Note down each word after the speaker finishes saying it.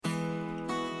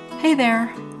Hey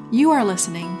there! You are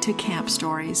listening to Camp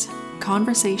Stories,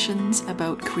 conversations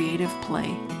about creative play,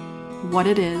 what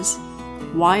it is,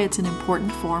 why it's an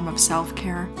important form of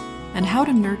self-care, and how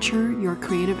to nurture your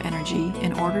creative energy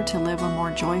in order to live a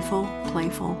more joyful,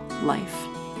 playful life.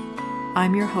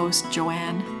 I'm your host,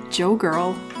 Joanne, Joe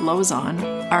Girl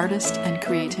Lozon, artist and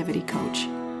creativity coach.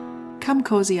 Come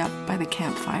cozy up by the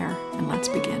campfire and let's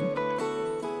begin.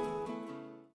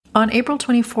 On April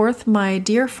 24th, my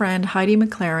dear friend Heidi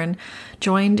McLaren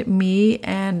joined me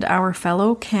and our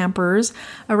fellow campers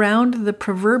around the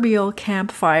proverbial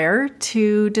campfire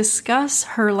to discuss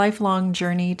her lifelong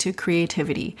journey to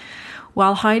creativity.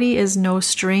 While Heidi is no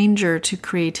stranger to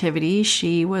creativity,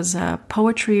 she was a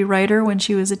poetry writer when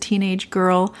she was a teenage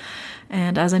girl,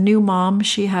 and as a new mom,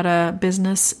 she had a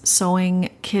business sewing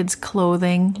kids'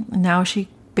 clothing. Now she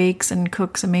bakes and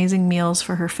cooks amazing meals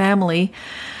for her family.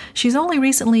 She's only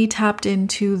recently tapped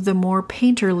into the more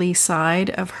painterly side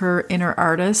of her inner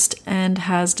artist and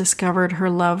has discovered her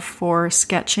love for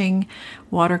sketching,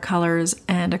 watercolors,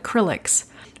 and acrylics.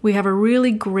 We have a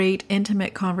really great,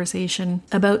 intimate conversation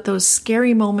about those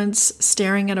scary moments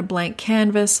staring at a blank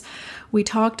canvas. We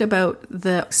talked about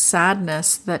the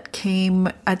sadness that came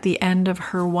at the end of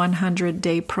her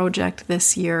 100-day project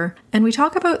this year. And we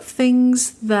talk about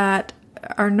things that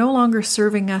are no longer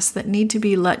serving us that need to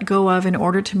be let go of in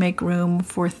order to make room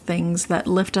for things that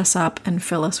lift us up and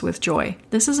fill us with joy.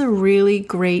 This is a really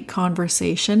great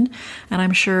conversation, and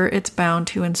I'm sure it's bound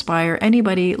to inspire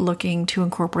anybody looking to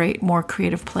incorporate more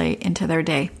creative play into their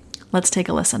day. Let's take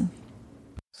a listen.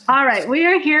 All right, we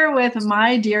are here with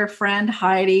my dear friend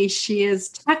Heidi. She is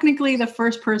technically the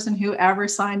first person who ever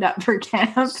signed up for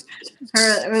camp.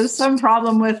 There was some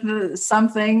problem with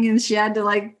something, and she had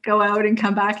to go out and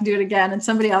come back and do it again, and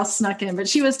somebody else snuck in. But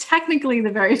she was technically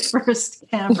the very first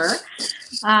camper,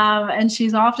 and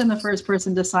she's often the first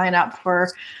person to sign up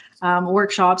for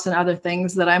workshops and other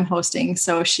things that I'm hosting.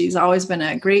 So she's always been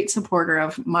a great supporter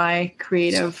of my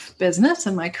creative business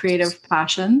and my creative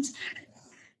passions.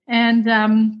 And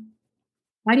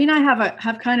Heidi and I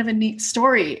have kind of a neat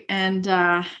story. And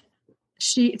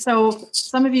so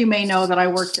some of you may know that I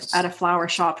worked at a flower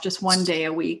shop just one day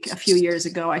a week a few years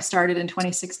ago. I started in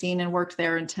 2016 and worked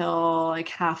there until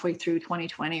halfway through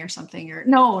 2020 or something. Or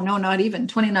no, not even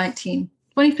 2019,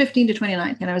 2015 to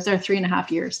 2019. I was there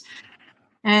 3.5 years.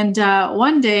 And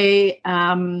one day,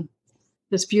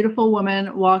 this beautiful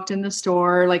woman walked in the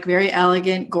store, very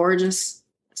elegant, gorgeous,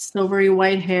 silvery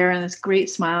white hair and this great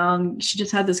smile. And she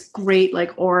just had this great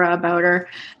aura about her.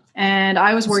 And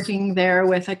I was working there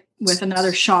with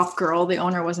another shop girl. The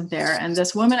owner wasn't there. And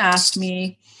this woman asked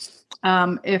me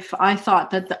if I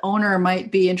thought that the owner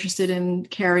might be interested in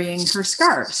carrying her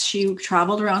scarves. She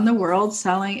traveled around the world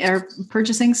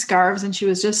purchasing scarves, and she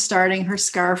was just starting her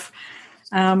scarf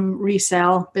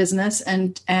resale business.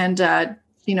 And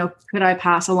could I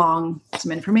pass along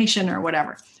some information or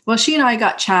whatever? Well, she and I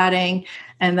got chatting,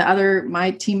 and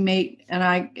my teammate and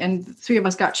I, and the three of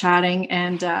us got chatting.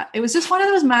 And it was just one of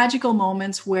those magical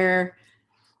moments where,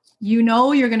 you're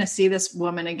going to see this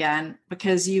woman again,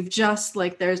 because you've just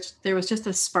there was just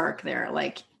a spark there.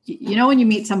 When you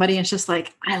meet somebody and it's just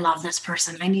I love this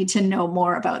person. I need to know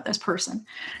more about this person.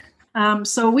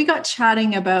 So we got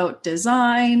chatting about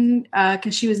design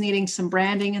because she was needing some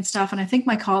branding and stuff. And I think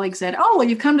my colleague said, "Oh, well,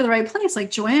 you've come to the right place.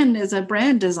 Joanne is a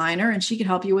brand designer and she could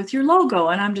help you with your logo."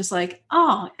 And I'm just oh,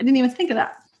 I didn't even think of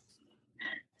that.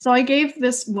 So I gave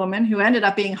this woman, who ended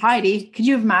up being Heidi. Could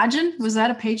you imagine? Was that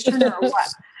a page turner or what?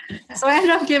 So I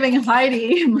ended up giving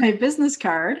Heidi my business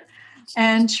card.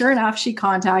 And sure enough, she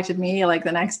contacted me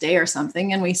the next day or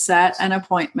something. And we set an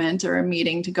appointment or a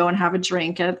meeting to go and have a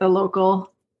drink at the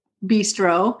local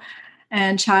bistro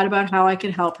and chat about how I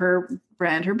could help her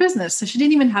brand her business. So she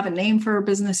didn't even have a name for her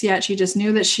business yet. She just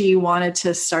knew that she wanted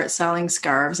to start selling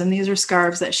scarves. And these are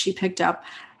scarves that she picked up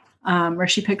or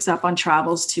she picks up on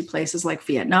travels to places like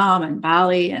Vietnam and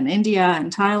Bali and India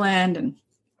and Thailand and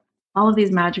all of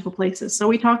these magical places. So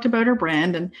we talked about her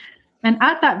brand, and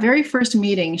at that very first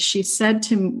meeting, she said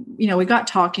to, we got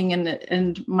talking,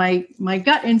 and my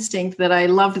gut instinct that I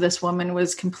loved this woman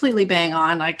was completely bang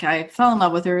on. I fell in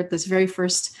love with her at this very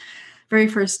first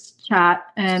chat.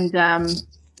 And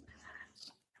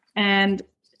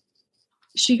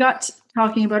she got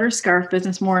talking about her scarf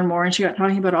business more and more. And she got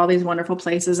talking about all these wonderful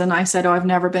places. And I said, "Oh, I've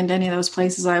never been to any of those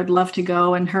places. I would love to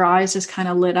go." And her eyes just kind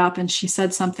of lit up. And she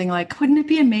said something like, "Wouldn't it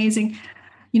be amazing?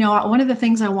 One of the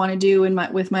things I want to do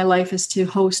with my life is to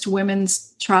host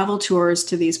women's travel tours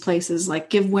to these places,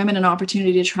 give women an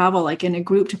opportunity to travel, in a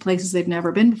group to places they've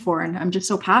never been before. And I'm just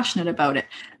so passionate about it."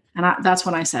 And that's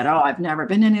when I said, "Oh, I've never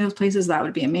been to any of those places. That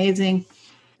would be amazing."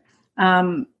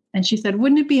 And she said,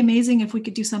 wouldn't it be amazing if we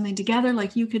could do something together?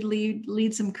 Like you could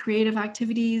lead some creative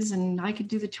activities and I could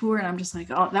do the tour. And I'm just like,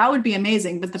 oh, that would be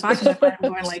amazing. But the back of my mind,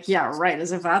 I'm going like, yeah, right.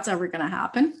 As if that's ever going to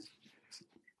happen.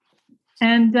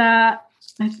 And, I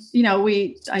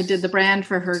did the brand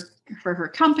for her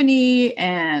company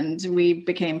and we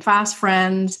became fast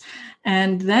friends.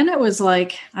 And then it was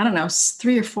like, I don't know,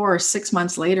 3 or 4 or 6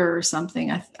 months later or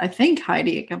something. I think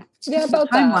Heidi, about the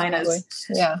timeline is,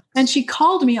 yeah. And she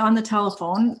called me on the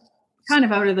telephone, kind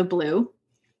of out of the blue,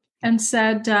 and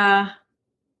said,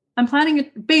 I'm planning a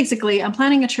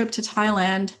trip to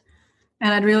Thailand,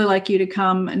 and I'd really like you to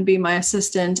come and be my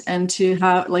assistant and to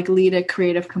have lead a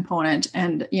creative component.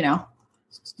 And,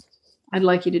 I'd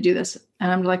like you to do this.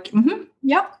 And I'm like,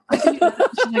 yep. I can do that.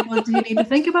 She's like, well, do you need to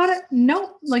think about it?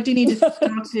 No. Do you need to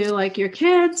talk to your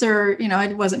kids? Or,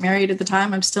 I wasn't married at the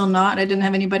time. I'm still not. I didn't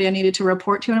have anybody I needed to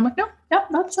report to. And I'm like, no,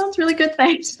 that sounds really good.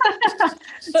 Thanks.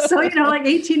 So,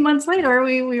 18 months later,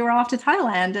 we were off to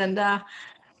Thailand. And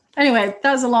anyway,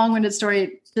 that was a long-winded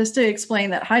story just to explain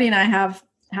that Heidi and I have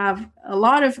a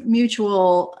lot of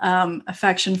mutual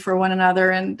affection for one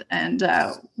another. And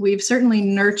we've certainly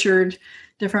nurtured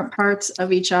different parts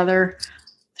of each other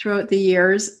throughout the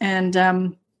years.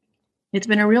 And it's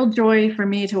been a real joy for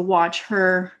me to watch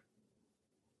her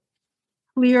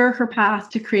clear her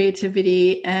path to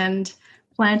creativity and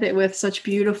plant it with such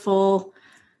beautiful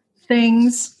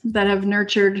things that have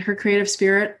nurtured her creative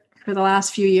spirit for the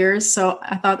last few years. So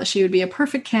I thought that she would be a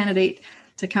perfect candidate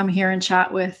to come here and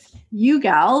chat with you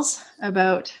gals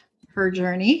about her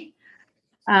journey.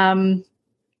 Heidi,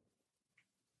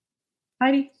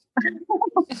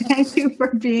 thank you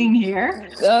for being here.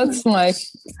 That's my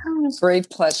great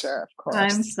pleasure, of course.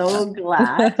 I'm so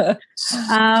glad. So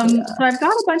I've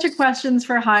got a bunch of questions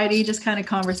for Heidi, just kind of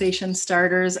conversation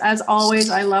starters. As always,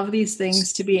 I love these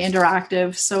things to be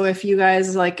interactive. So if you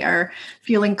guys are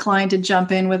feeling inclined to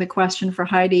jump in with a question for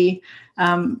Heidi,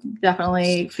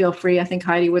 definitely feel free. I think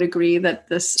Heidi would agree that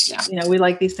this, we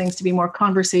like these things to be more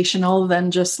conversational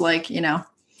than just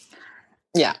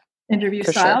interview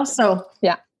style. Sure. So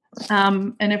yeah.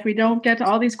 And if we don't get to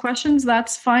all these questions,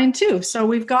 that's fine too. So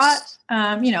we've got,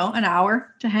 an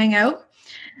hour to hang out.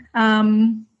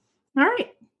 All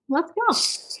right, let's go.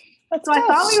 I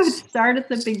thought we would start at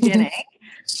the beginning.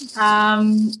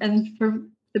 And for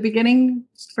the beginning,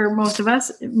 for most of us,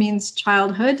 it means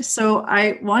childhood. So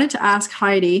I wanted to ask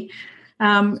Heidi,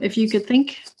 if you could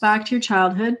think back to your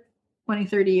childhood, 20,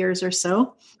 30 years or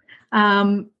so,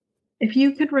 if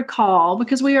you could recall,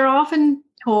 because we are often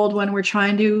told when we're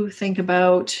trying to think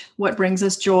about what brings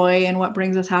us joy and what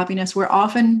brings us happiness, we're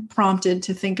often prompted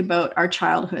to think about our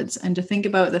childhoods and to think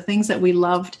about the things that we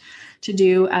loved to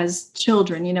do as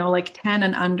children, 10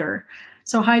 and under.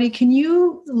 So Heidi, can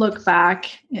you look back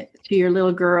to your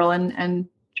little girl and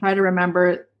try to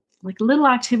remember little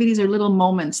activities or little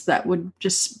moments that would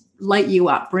just light you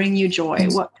up, bring you joy?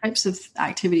 What types of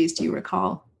activities do you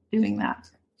recall doing that?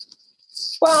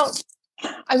 Well,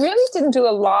 I really didn't do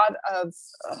a lot of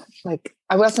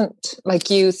I wasn't like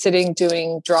you sitting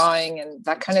doing drawing and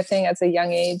that kind of thing as a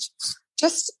young age.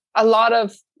 Just a lot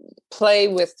of play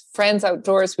with friends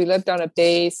outdoors. We lived on a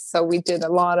base, so we did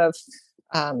a lot of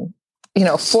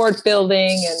fort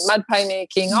building and mud pie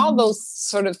making, all those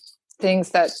sort of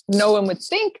things that no one would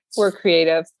think were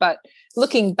creative, but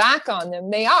looking back on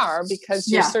them, they are, because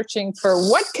you're searching for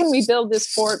what can we build this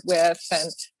fort with and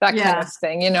that kind of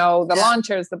thing, the lawn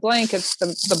chairs, the blankets,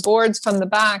 the boards from the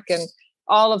back and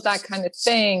all of that kind of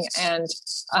thing. And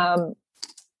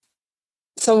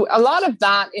so a lot of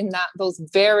that in those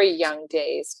very young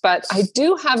days, but I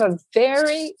do have a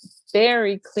very,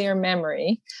 very clear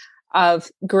memory of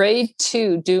grade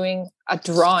 2 doing a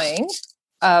drawing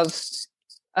of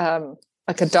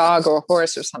a dog or a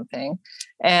horse or something.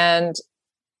 And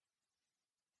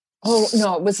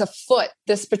it was a foot,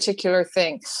 this particular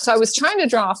thing. So I was trying to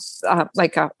draw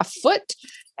a foot,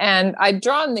 and I'd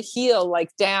drawn the heel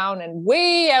down and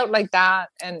way out like that.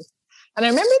 And I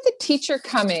remember the teacher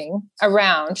coming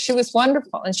around. She was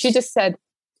wonderful. And she just said,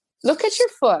 look at your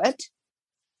foot,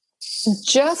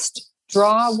 just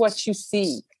draw what you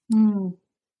see. Mm.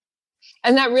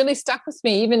 And that really stuck with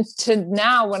me, even to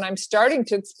now when I'm starting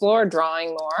to explore drawing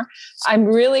more. I'm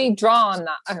really drawn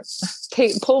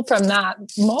that, pull from that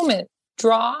moment,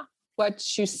 draw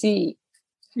what you see.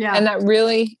 Yeah. And that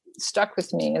really stuck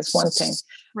with me as one thing.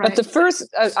 Right. But the first,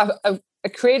 a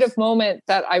creative moment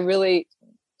that I really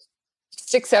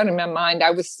sticks out in my mind, I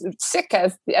was sick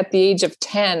at the age of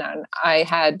 10 and I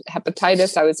had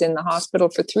hepatitis. I was in the hospital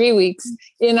for 3 weeks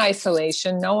in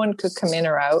isolation. No one could come in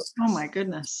or out. Oh my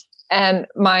goodness. And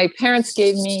my parents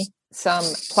gave me some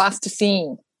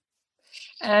plasticine.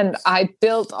 And I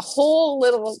built a whole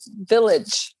little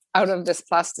village out of this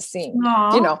plasticine,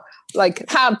 Aww. you know, like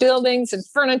have buildings and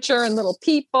furniture and little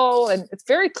people. And it's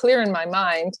very clear in my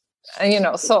mind, you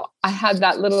know, so I had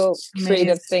that little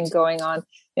creative thing going on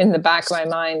in the back of my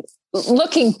mind.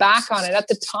 Looking back on it at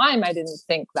the time, I didn't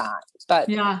think that, but,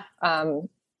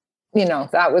 you know,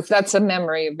 that's a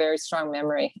memory, a very strong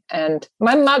memory. And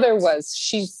my mother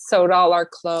she sewed all our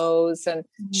clothes, and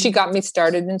she got me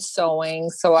started in sewing.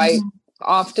 So I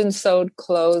often sewed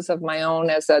clothes of my own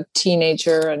as a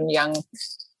teenager and young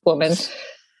woman.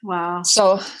 Wow.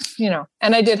 So, you know,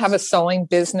 and I did have a sewing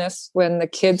business when the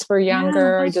kids were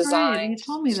younger. Yeah, I designed. Right. You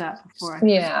told me that before.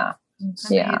 Yeah.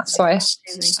 Yeah. So I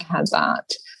had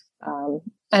that.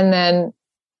 And then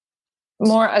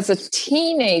more as a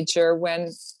teenager, when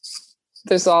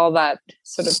there's all that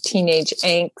sort of teenage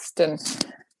angst,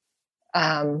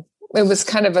 and it was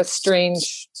kind of a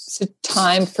strange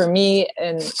time for me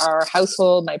in our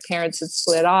household. My parents had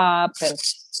split up, and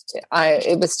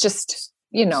it was just,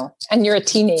 you know, and you're a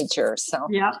teenager. So,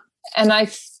 yeah. And I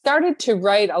started to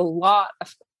write a lot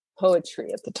of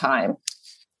poetry at the time.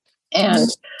 And,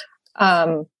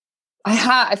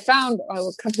 I found a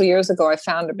couple of years ago, I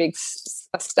found a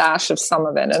stash of some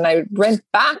of it, and I went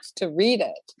back to read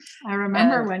it. I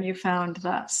remember when you found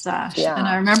that stash, and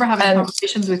I remember having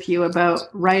conversations with you about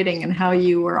writing and how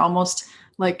you were almost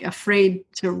like afraid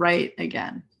to write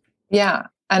again. Yeah.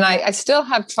 And I still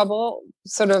have trouble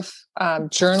sort of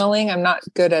journaling. I'm not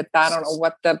good at that. I don't know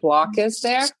what the block is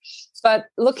there. But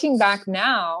looking back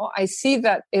now, I see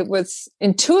that it was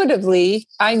intuitively,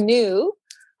 I knew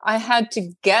I had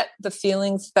to get the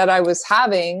feelings that I was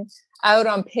having out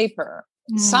on paper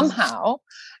somehow.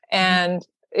 And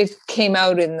it came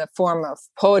out in the form of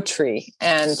poetry.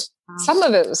 And some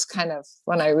of it was kind of,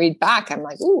 when I read back, I'm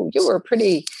like, ooh, you were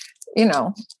pretty, you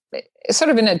know, sort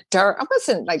of in a dark, I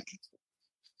wasn't like,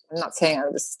 I'm not saying I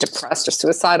was depressed or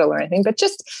suicidal or anything, but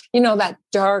just, you know, that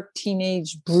dark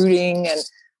teenage brooding. And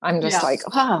I'm just like,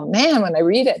 oh man, when I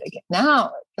read it again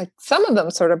now, like some of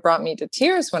them sort of brought me to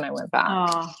tears when I went back.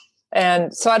 Oh.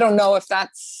 And so I don't know if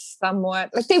that's somewhat,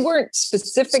 like they weren't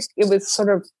specific. It was sort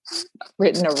of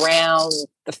written around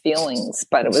the feelings,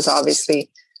 but it was obviously,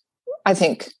 I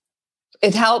think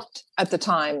it helped at the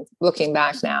time. Looking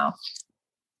back now,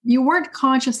 you weren't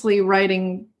consciously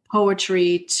writing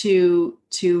poetry to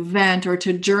vent or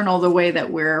to journal the way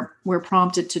that we're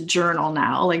prompted to journal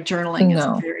now. Like journaling is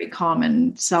a very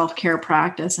common self-care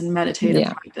practice and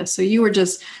meditative practice. So you were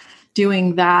just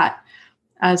doing that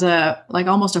as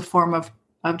almost a form of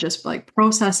just like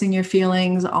processing your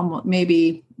feelings, almost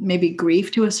maybe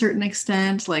grief to a certain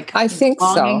extent. Like I think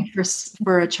longing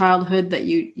for a childhood that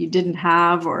you didn't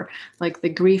have, or like the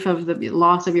grief of the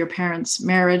loss of your parents'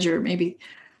 marriage, or maybe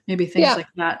things like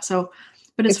that. So,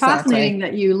 but it's fascinating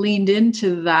that you leaned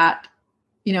into that,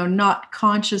 you know, not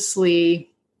consciously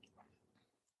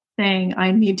saying,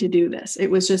 I need to do this.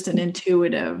 It was just an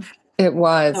intuitive. It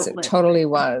was, outlet. It totally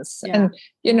was. Yeah. And,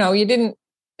 you know, you didn't,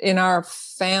 in our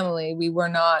family, we were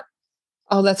not,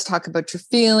 oh, let's talk about your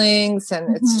feelings.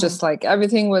 And it's just like,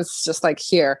 everything was just like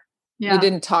here. Yeah. You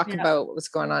didn't talk about what was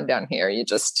going on down here. You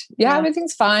just,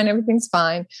 everything's fine. Everything's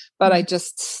fine. But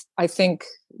I think,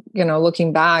 you know,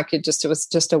 looking back, it was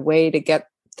just a way to get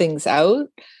things out.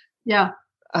 Yeah.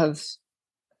 Of,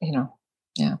 you know,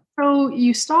 yeah. So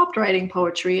you stopped writing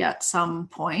poetry at some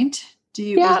point.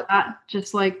 Was that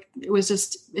just like,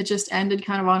 it just ended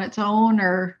kind of on its own,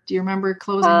 or do you remember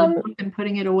closing the book and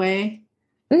putting it away?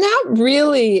 Not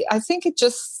really. I think it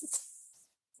just,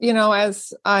 you know,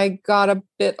 as I got a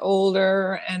bit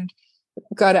older and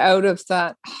got out of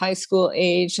that high school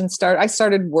age and I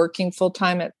started working full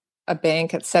time at a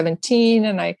bank at 17,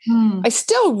 and I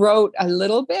still wrote a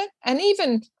little bit, and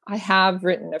even I have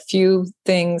written a few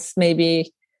things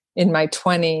maybe in my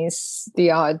 20s,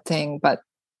 the odd thing, but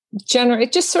generally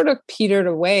it just sort of petered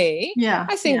away. Yeah.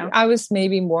 I think I was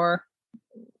maybe more,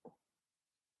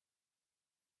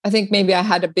 I think maybe I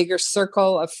had a bigger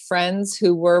circle of friends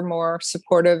who were more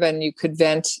supportive, and you could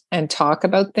vent and talk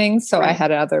about things. So I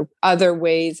had other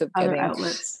ways of getting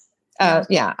outlets.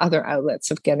 Other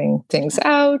outlets of getting things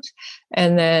out.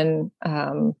 And then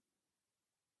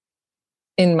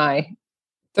in my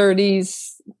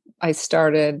 30s, I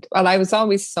started, I was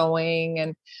always sewing.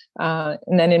 And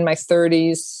then in my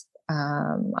 30s,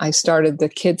 I started the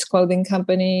kids' clothing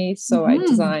company. So I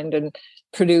designed and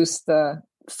produced the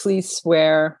fleece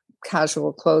wear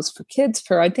casual clothes for kids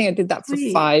I think I did that for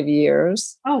 5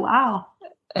 years. Oh, wow.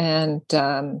 And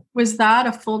was that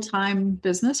a full-time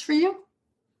business for you?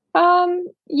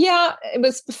 Yeah, it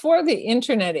was before the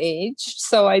internet age.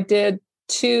 So I did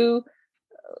 2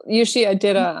 usually I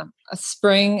did a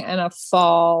spring and a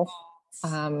fall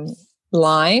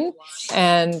line,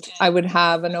 and I would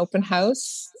have an open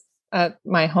house at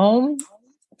my home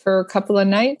for a couple of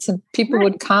nights, and people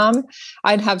would come.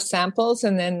 I'd have samples,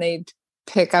 and then they'd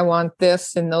pick, I want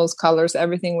this in those colors.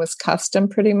 Everything was custom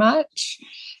pretty much.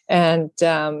 And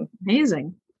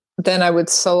amazing. Then I would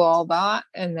sew all that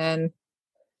and then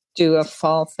do a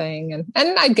fall thing. And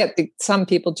I'd get some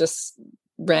people just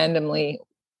randomly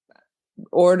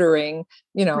ordering,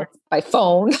 by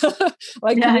phone,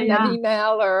 like I didn't have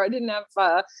email, or I didn't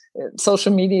have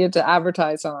social media to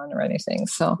advertise on or anything.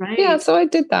 So so I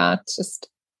did that.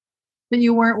 But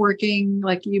you weren't working,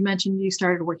 like you mentioned, you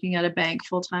started working at a bank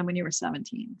full time when you were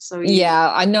 17. So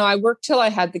I know I worked till I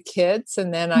had the kids,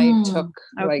 and then I took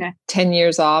like 10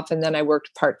 years off, and then I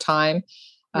worked part time.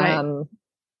 Right.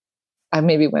 I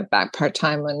maybe went back part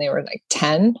time when they were like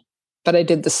 10, but I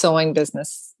did the sewing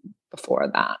business before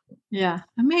that. Yeah,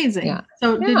 amazing. Yeah.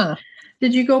 So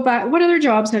did you go back? What other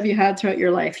jobs have you had throughout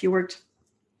your life? You worked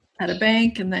at a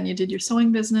bank, and then you did your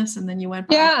sewing business, and then you went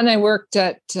back. Yeah, and I worked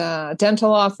at a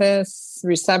dental office,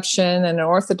 reception, and an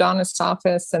orthodontist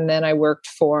office, and then I worked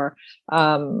for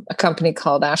a company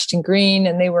called Ashton Green,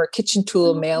 and they were a kitchen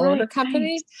tool mail order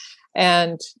company.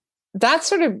 And that's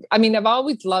sort of, I've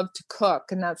always loved to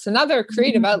cook, and that's another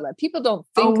creative outlet. People don't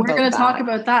think about that. We're going to talk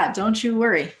about that. Don't you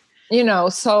worry.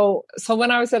 So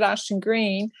when I was at Ashton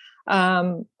Green,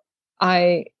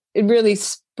 it really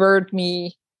spurred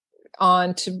me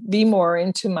on to be more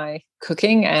into my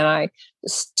cooking, and I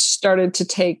started to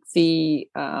take the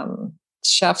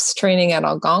chef's training at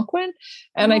Algonquin,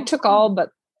 and I took all but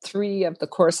 3 of the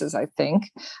courses, I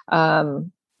think,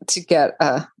 to get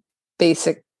a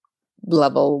basic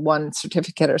level 1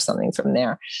 certificate or something from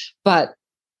there. But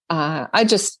I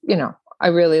just, I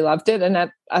really loved it, and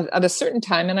at a certain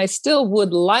time, and I still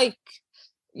would like,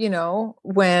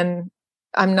 when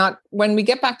we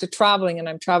get back to traveling, and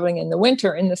I'm traveling in the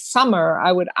winter, in the summer,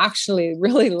 I would actually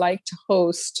really like to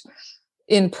host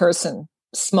in-person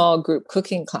small group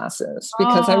cooking classes,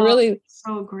 because I really,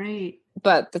 so great.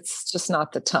 But it's just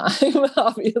not the time,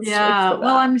 obviously. Yeah.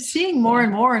 Well, I'm seeing more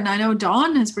and more, and I know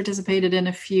Dawn has participated in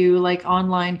a few like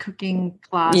online cooking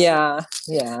classes. Yeah.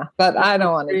 But I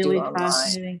don't want to really do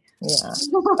online. Yeah.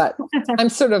 But I'm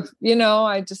sort of,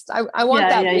 I want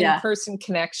that in-person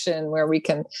connection where we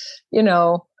can,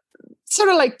 sort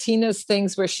of like Tina's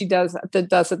things where she does at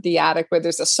the attic, where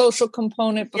there's a social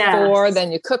component before,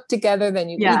 then you cook together, then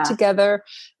you eat together.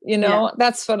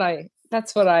 That's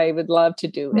what I would love to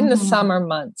do in the summer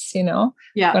months,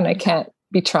 when I can't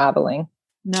be traveling.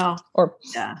 No.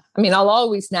 I'll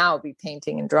always now be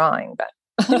painting and drawing, but.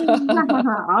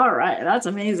 All right. That's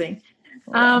amazing.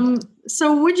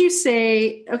 So would you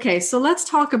say, okay, so let's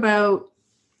talk about,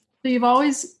 so you've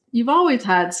always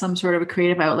had some sort of a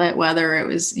creative outlet, whether it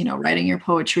was, writing your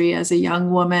poetry as a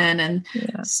young woman and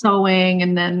sewing,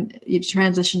 and then you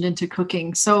transitioned into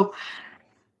cooking. So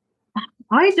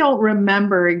I don't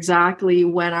remember exactly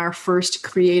when our first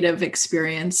creative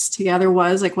experience together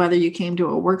was, like whether you came to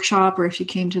a workshop or if you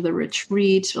came to the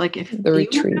retreat, like if the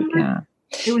retreat,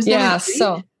 it was the retreat?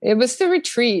 So it was the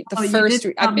retreat. First,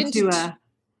 I've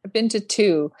been to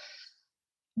 2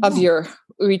 of your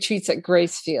retreats at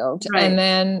Gracefield, and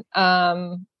then,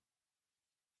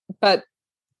 but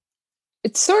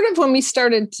it's sort of when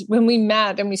we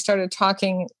met and we started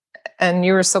talking. And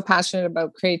you were so passionate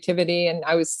about creativity, and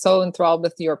I was so enthralled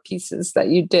with your pieces that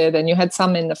you did. And you had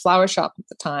some in the flower shop at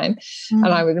the time. And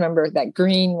I would remember that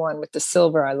green one with the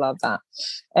silver. I love that.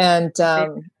 And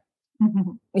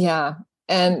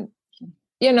And,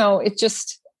 it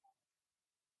just,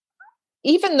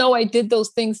 even though I did those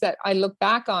things that I look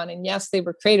back on, and yes, they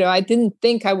were creative, I didn't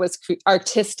think I was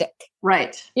artistic.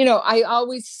 Right. I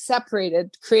always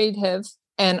separated creative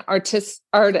and artist.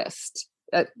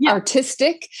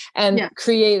 Artistic and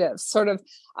creative, sort of.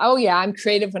 I'm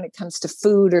creative when it comes to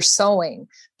food or sewing,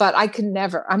 but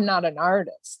I'm not an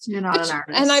artist. You're not an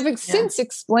artist. And I've since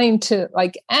explained to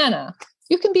Anna,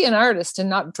 you can be an artist and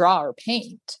not draw or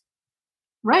paint.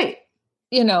 Right.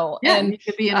 And you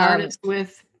could be an artist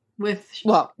with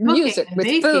music, with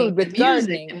baking, food, with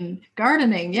gardening,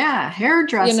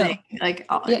 hairdressing,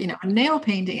 nail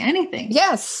painting, anything.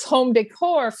 Yes, home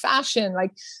decor, fashion,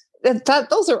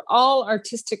 those are all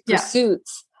artistic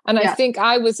pursuits. And I think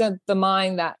I was of the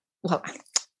mind that,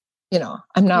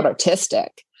 I'm not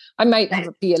artistic. I might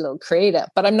be a little creative,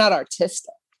 but I'm not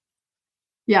artistic.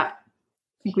 Yeah. I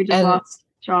think we just lost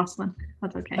Jocelyn.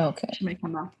 That's okay. Okay. She may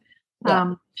come back.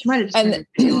 She might have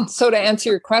just so to answer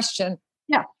your question,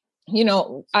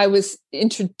 I was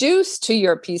introduced to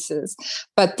your pieces,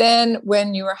 but then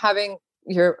when you were having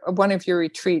one of your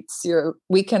retreats, your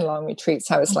weekend long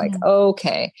retreats, I was like, Mhm.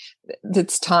 okay,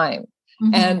 it's time.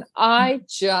 Mhm. And I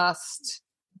just,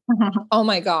 oh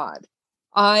my God,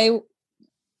 I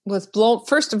was blown.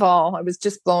 First of all, I was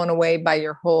just blown away by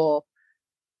your whole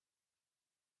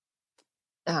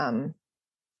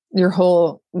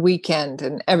weekend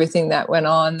and everything that went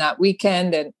on that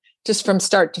weekend, and just from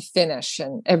start to finish,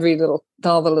 and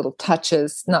all the little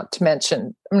touches, not to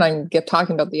mention, I'm not even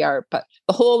talking about the art, but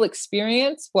the whole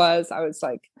experience I was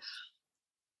like,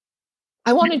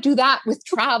 I want to do that with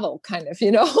travel, kind of,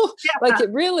 Yeah. like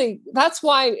it really, that's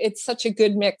why it's such a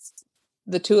good mix,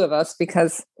 the two of us,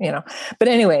 because, but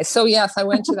anyway, so yes, I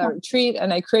went to that retreat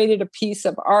and I created a piece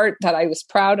of art that I was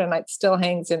proud, and it still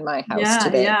hangs in my house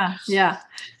today. Yeah.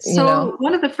 So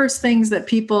one of the first things that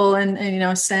people,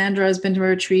 and Sandra has been to a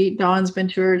retreat, Dawn's been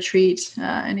to a retreat,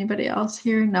 anybody else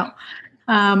here? No.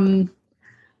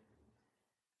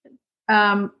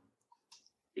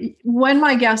 When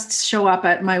my guests show up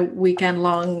at my weekend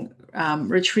long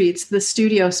retreats, the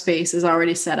studio space is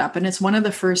already set up, and it's one of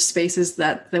the first spaces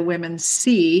that the women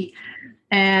see.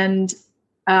 And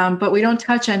but we don't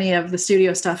touch any of the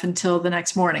studio stuff until the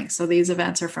next morning. So these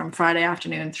events are from Friday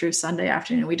afternoon through Sunday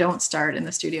afternoon. We don't start in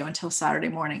the studio until Saturday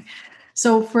morning.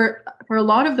 So for a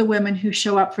lot of the women who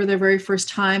show up for their very first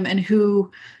time and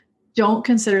who don't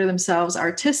consider themselves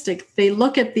artistic, they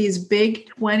look at these big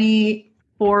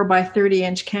 24 by 30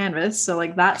 inch canvas, so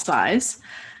like that size,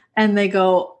 and they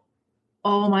go,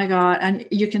 oh my God. And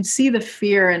you can see the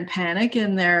fear and panic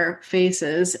in their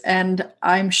faces. And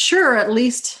I'm sure at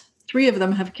least 3 of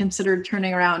them have considered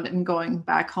turning around and going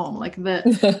back home. Like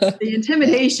the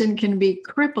intimidation can be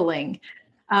crippling.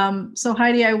 So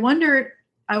Heidi, I wonder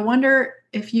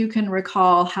if you can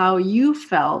recall how you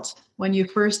felt when you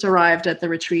first arrived at the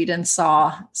retreat and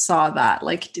saw that.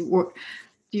 Like, do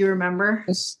you remember?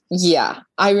 Yeah,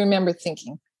 I remember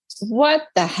thinking, what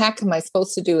the heck am I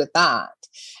supposed to do with that?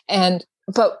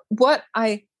 But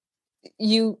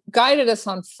you guided us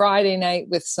on Friday night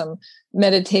with some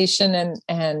meditation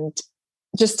and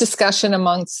just discussion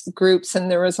amongst groups. And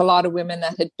there was a lot of women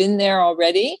that had been there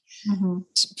already,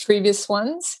 previous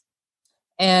ones.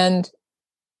 And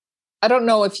I don't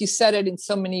know if you said it in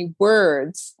so many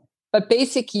words, but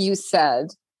basically you said,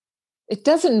 it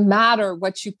doesn't matter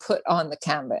what you put on the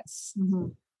canvas. Mm-hmm.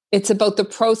 It's about the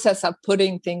process of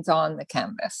putting things on the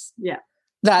canvas. Yeah.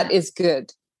 That is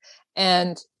good.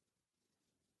 And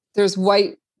there's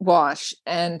whitewash.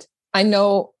 And I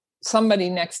know somebody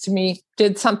next to me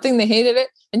did something, they hated it.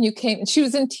 And you came, and she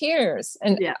was in tears.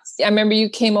 And yes. I remember you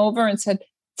came over and said,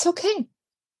 it's okay.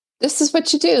 This is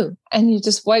what you do. And you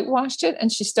just whitewashed it. And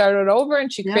she started over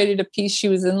and she created a piece she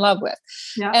was in love with.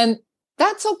 Yeah. And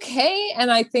that's okay.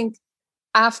 And I think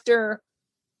after,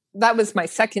 that was my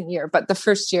second year, but the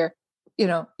first year,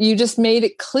 you just made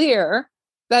it clear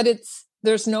that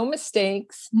there's no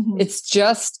mistakes. Mm-hmm. It's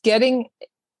just getting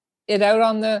it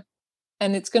out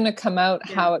and it's going to come out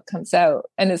how it comes out.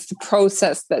 And it's the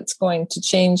process that's going to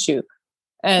change you.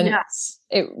 And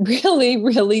it really,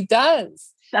 really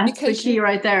does. That's the key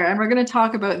right there. And we're going to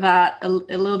talk about that a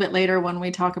little bit later when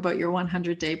we talk about your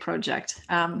 100-day project.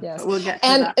 Yes. We'll get to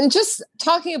that. And just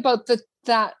talking about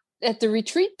that at the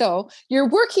retreat, though, you're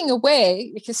working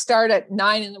away. You can start at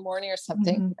 9 a.m. or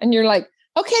something. Mm-hmm. And you're like,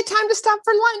 okay, time to stop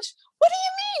for lunch. What do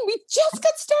you mean? We just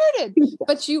got started.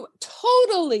 But you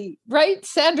totally, right?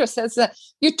 Sandra says that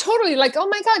you're totally like, oh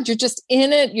my God, you're just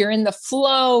in it. You're in the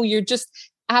flow. You're just,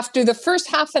 after the first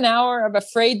half an hour of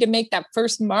afraid to make that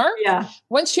first mark. Yeah.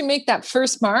 Once you make that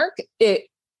first mark,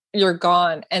 you're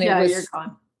gone. And you're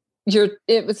gone.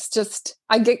 It was just,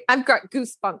 I've got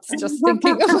goosebumps just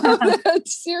thinking about it.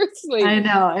 Seriously. I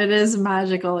know. It is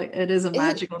magical. It is a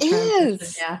magical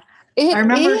transition. Yeah. I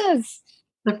remember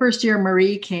the first year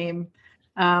Marie came,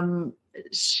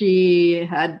 she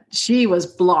was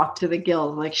blocked to the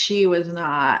gills. Like she was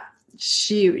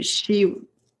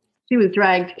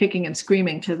dragged kicking and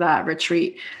screaming to that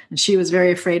retreat. And she was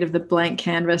very afraid of the blank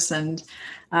canvas. And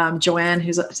Joanne,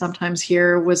 who's sometimes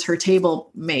here, was her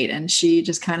table mate. And she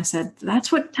just kind of said,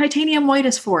 that's what titanium white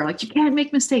is for. Like, you can't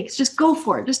make mistakes. Just go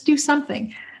for it. Just do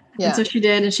something. Yeah. And so she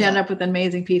did, and she ended up with an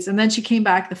amazing piece. And then she came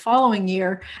back the following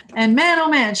year, and man, oh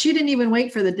man, she didn't even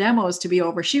wait for the demos to be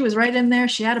over. She was right in there.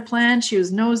 She had a plan. She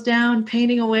was nose down,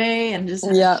 painting away, and just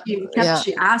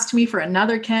she asked me for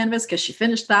another canvas because she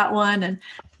finished that one. And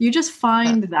you just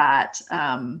find that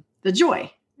the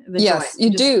joy. Yes, you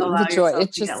do. The joy.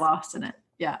 It just get lost in it.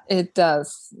 Yeah, it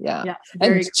does. Yeah.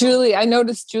 And cool. Julie, I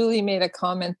noticed Julie made a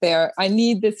comment there. I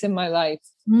need this in my life.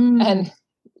 And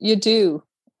you do.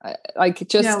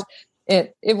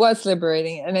 It was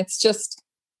liberating. And it's just,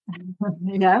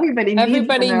 Yeah, everybody needs it in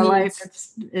Everybody their life.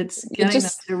 needs It's it. getting them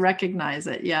Just to recognize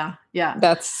it. Yeah. Yeah.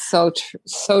 that's so true,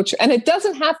 so true. And it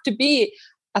doesn't have to be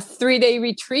a 3-day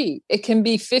retreat. It can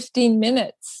be 15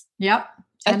 minutes Yep.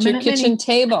 at your 10-minute kitchen mini.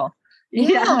 table. Yeah,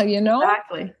 Yeah, you know.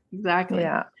 exactly. Exactly.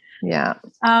 Yeah, yeah,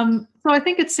 So I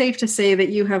think it's safe to say that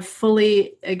you have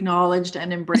fully acknowledged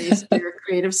and embraced your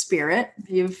creative spirit.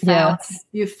 yes,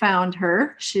 You've found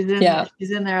her. yeah.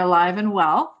 She's in there alive and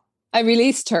well. I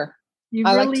released her. You've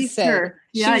I like to released say her.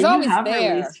 she Yeah, was you always have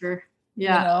there, released her. you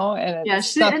Yeah. know, and Yeah,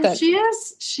 it's not that she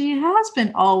has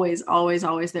been always, always,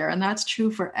 always there. And that's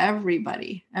true for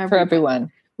everybody. for Everybody.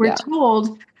 everyone. We're Yeah,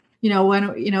 told,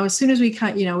 as soon as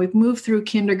we've moved through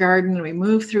kindergarten and we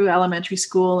move through elementary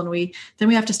school and we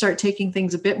have to start taking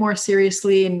things a bit more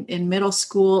seriously in middle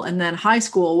school and then high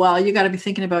school. Well, you got to be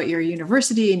thinking about your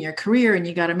university and your career, and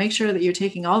you got to make sure that you're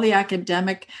taking all the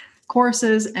academic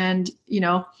courses and,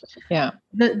 yeah.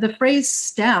 the phrase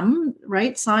STEM,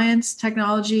 right? Science,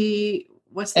 technology,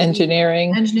 what's the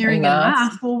Engineering, engineering and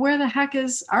math, math. Well, where the heck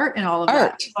is art and all of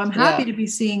that? art. So I'm happy Yeah, to be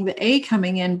seeing the A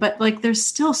coming in, but like there's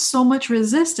still so much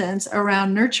resistance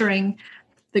around nurturing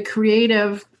the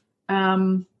creative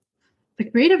um the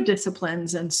creative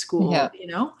disciplines in yeah,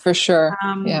 school. for sure.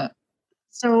 Um Yeah,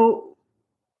 so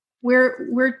we're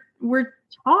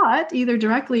taught either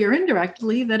directly or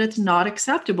indirectly that it's not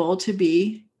acceptable to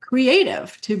be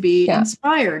creative, to be yeah,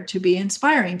 inspired, to be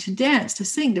inspiring, to dance, to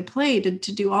sing, to play, to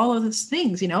do all of those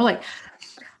things. Like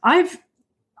I've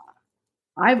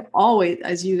always,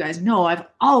 as you guys know, I've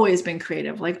always been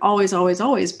creative, like always, always,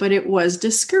 always, but it was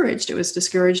discouraged. It was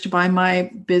discouraged by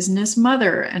my business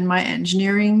mother and my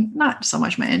engineering, not so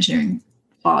much my engineering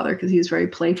father, because he was very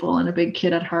playful and a big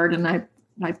kid at heart. And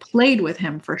I played with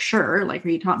him for sure. Like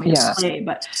he taught me to play,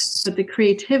 but the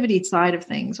creativity side of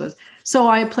things was, so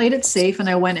I played it safe and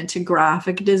I went into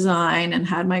graphic design and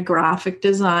had my graphic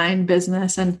design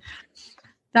business. And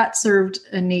that served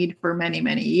a need for many,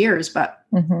 many years. But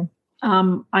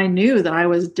I knew that I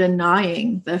was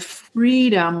denying the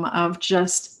freedom of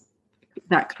just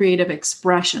that creative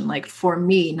expression, like for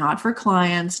me, not for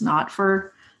clients, not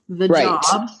for the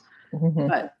job,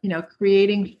 but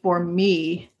creating for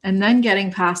me, and then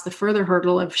getting past the further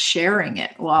hurdle of sharing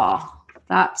it. Wow,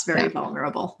 that's very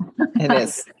vulnerable. it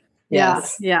is.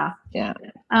 Yes. Yeah.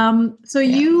 So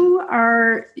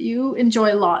Yeah. you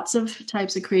enjoy lots of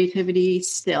types of creativity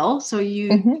still. So you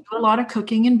do a lot of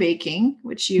cooking and baking,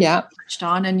 which you touched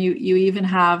on, and you even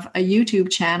have a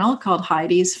YouTube channel called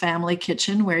Heidi's Family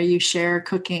Kitchen, where you share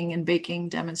cooking and baking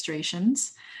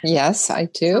demonstrations. Yes, I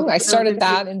do. So I started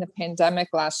that in the pandemic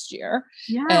last year.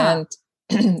 Yeah.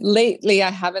 And lately I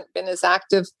haven't been as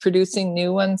active producing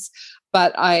new ones,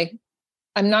 but I'm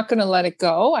not going to let it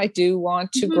go. I do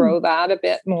want to grow that a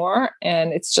bit more.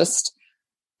 And it's just,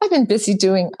 I've been busy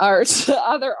doing art,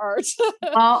 other art.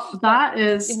 Well, that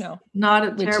is not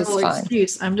a terrible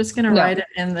excuse. I'm just going to write it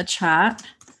in the chat.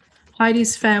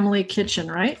 Heidi's Family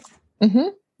Kitchen, right?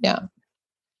 Yeah.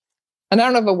 And I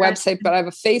don't have a website, but I have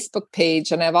a Facebook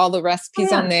page and I have all the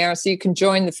recipes on there. So you can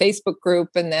join the Facebook group,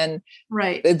 and then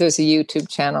there's a YouTube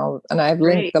channel, and I've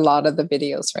linked a lot of the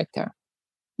videos right there.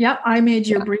 Yep. I made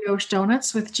your brioche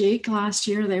donuts with Jake last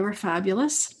year. They were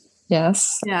fabulous.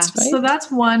 Yes. Yeah. That's right. So that's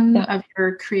one of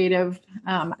your creative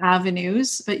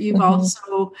avenues, but you've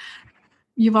also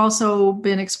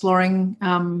been exploring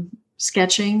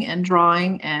sketching and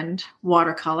drawing and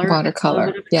watercolor, a little bit of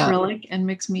acrylic and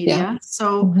mixed media. Yeah.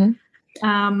 So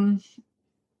how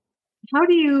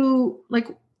do you, like,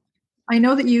 I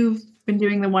know that you've been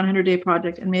doing the 100-day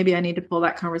project, and maybe I need to pull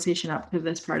that conversation up to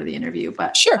this part of the interview,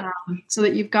 but sure. So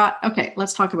that you've got,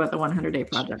 let's talk about the 100-day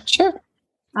project. Sure.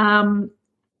 So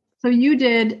you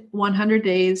did 100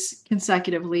 days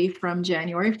consecutively from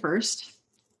January 1st.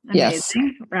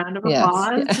 Amazing. Yes. Round of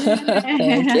applause. Yes.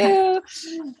 Thank you.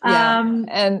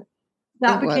 And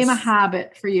that became a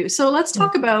habit for you. So let's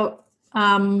talk about,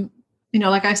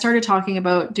 like I started talking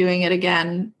about doing it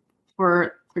again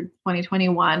for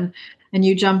 2021, and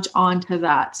you jumped onto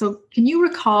that. So can you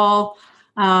recall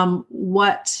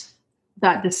what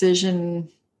that decision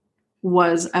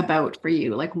was about for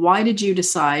you? Like, why did you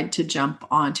decide to jump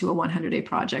onto a 100-day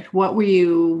project? What were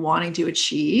you wanting to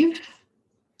achieve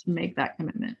to make that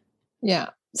commitment? Yeah.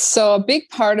 So a big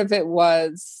part of it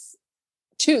was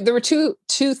there were two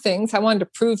things. I wanted to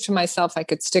prove to myself I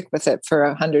could stick with it for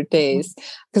 100 days,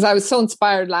 because I was so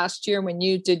inspired last year when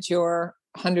you did your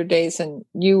 100 days, and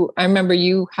I remember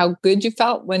how good you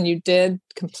felt when you did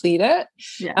complete it.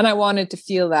 Yeah. And I wanted to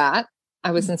feel that. I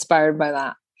was inspired by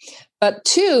that. But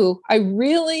two, I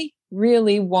really,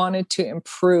 really wanted to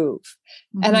improve.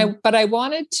 But I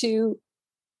wanted to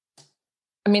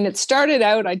I mean, it started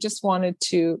out, I just wanted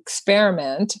to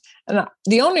experiment. And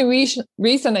the only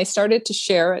reason I started to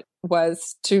share it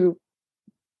was to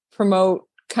promote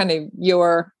kind of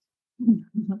your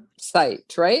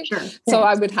site, right? Sure. So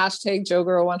I would hashtag Joe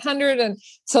Girl 100. And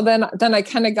so then I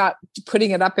kind of got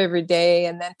putting it up every day,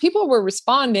 and then people were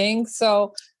responding.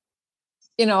 So,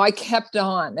 I kept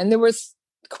on, and there was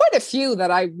quite a few that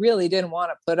I really didn't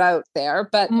want to put out there,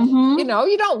 but you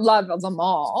don't love them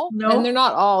all, and they're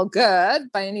not all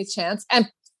good by any chance.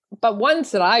 But ones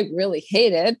that I really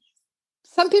hated,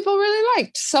 some people really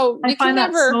liked. So I find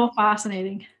that so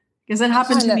fascinating, because it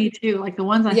happened to me too. Like the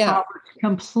ones I thought were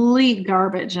complete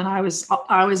garbage, and I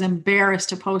was embarrassed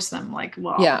to post them. Like,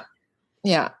 well,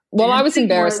 yeah. Well, I was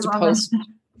embarrassed to post.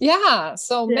 Yeah.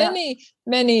 So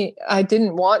many I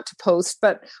didn't want to post,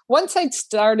 but once I'd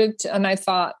started and I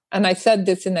thought, and I said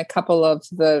this in a couple of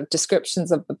the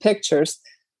descriptions of the pictures,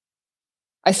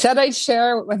 I said I'd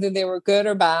share whether they were good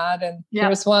or bad. And there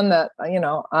was one that,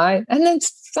 and then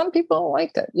some people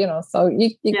liked it, so you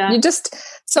just,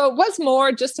 so it was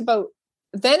more just about,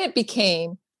 then it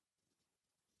became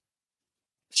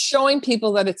showing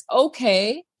people that it's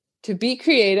okay to be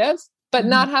creative, but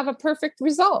not have a perfect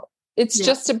result. It's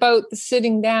just about the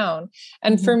sitting down.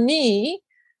 And for me,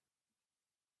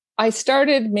 I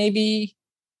started maybe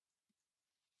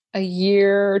a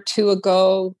year or two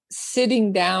ago,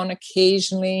 sitting down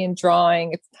occasionally and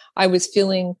drawing. If I was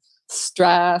feeling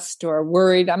stressed or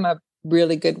worried, I'm a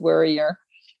really good worrier.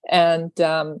 And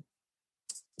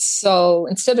so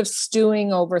instead of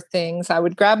stewing over things, I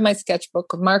would grab my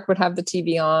sketchbook. Mark would have the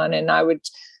TV on, and I would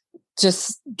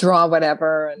just draw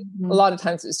whatever. And a lot of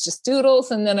times it was just doodles.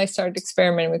 And then I started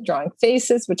experimenting with drawing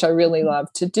faces, which I really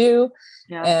love to do.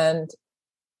 Yeah. And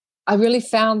I really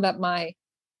found that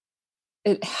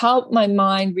it helped my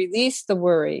mind release the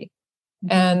worry.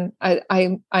 And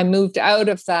I moved out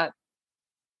of that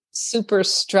super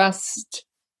stressed,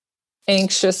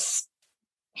 anxious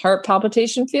heart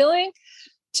palpitation feeling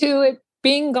to it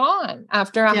being gone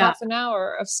after a half an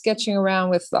hour of sketching around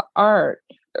with the art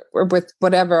or with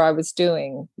whatever I was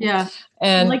doing. Yeah.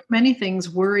 And like many things,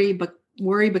 worry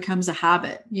becomes a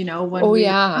habit, when we're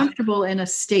comfortable in a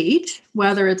state,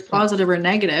 whether it's positive or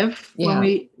negative, when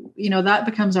we, that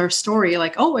becomes our story.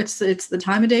 Like, oh, it's the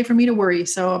time of day for me to worry.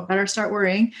 So I better start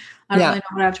worrying. I don't really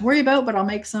know what I have to worry about, but I'll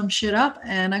make some shit up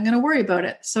and I'm going to worry about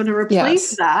it. So to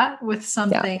replace that with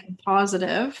something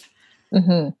positive,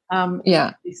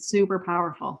 is super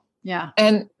powerful. Yeah.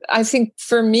 And I think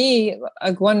for me,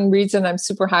 one reason I'm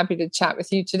super happy to chat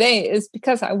with you today is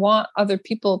because I want other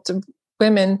people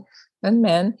women and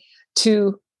men,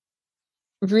 to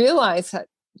realize that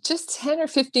just 10 or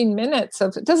 15 minutes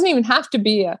of, it doesn't even have to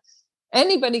be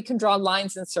anybody can draw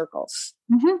lines and circles,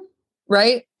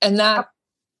 right? And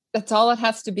that's all it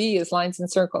has to be, is lines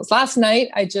and circles. Last night,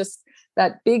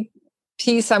 that big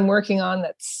piece I'm working on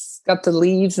that's got the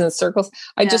leaves and the circles,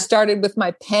 I just started with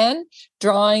my pen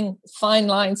drawing fine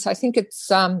lines. So I think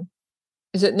it's,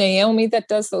 is it Naomi that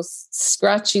does those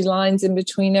scratchy lines in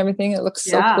between everything? It looks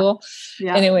so cool.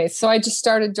 Yeah. Anyway, so I just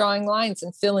started drawing lines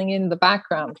and filling in the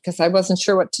background because I wasn't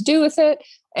sure what to do with it.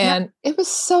 And it was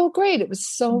so great. It was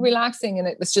so relaxing. And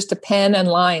it was just a pen and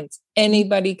lines.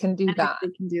 Anybody can do that.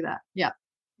 Anybody can do that. Yeah.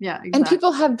 Yeah. Exactly. And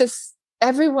people have this,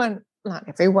 not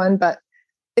everyone, but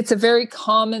it's a very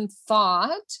common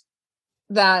thought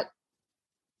that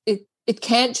it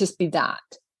can't just be that.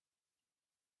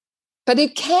 But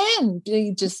it can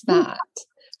be just that,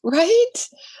 right?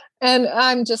 And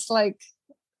I'm just like,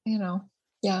 So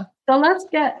let's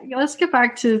get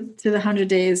back to the 100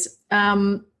 days.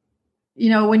 When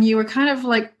you were kind of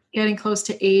like getting close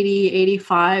to 80,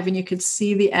 85, and you could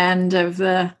see the end of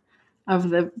the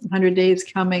 100 days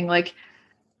coming. Like,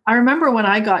 I remember when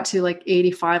I got to like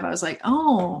 85, I was like, I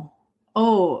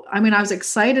was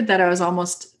excited that I was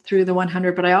almost through the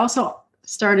 100, but I also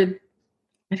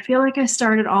I feel like I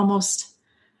started almost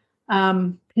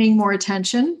paying more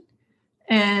attention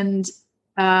and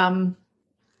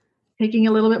taking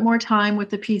a little bit more time with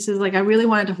the pieces. Like I really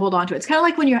wanted to hold on to it. It's kind of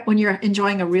like when you're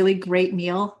enjoying a really great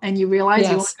meal and you realize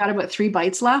you only got about 3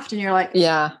 bites left, and you're like,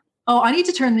 I need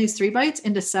to turn these 3 bites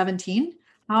into 17.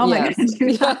 How am I going to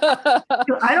do that?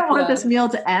 I don't want this meal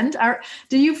to end.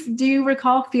 Do you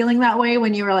recall feeling that way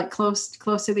when you were like close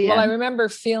to the end? Well, I remember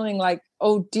feeling like,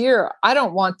 oh dear, I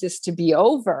don't want this to be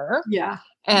over. Yeah.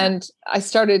 And I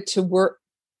started to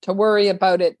worry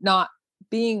about it not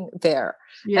being there.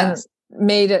 Yes.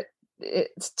 And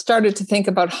started to think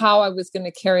about how I was going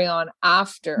to carry on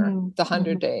after the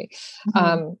 100 day.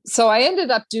 So I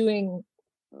ended up doing,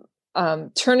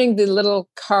 turning the little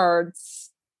cards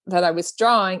that I was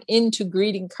drawing into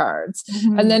greeting cards.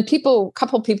 Mm-hmm. And then a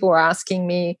couple people were asking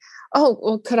me, oh,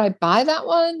 well, could I buy that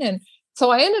one? And so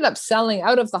I ended up selling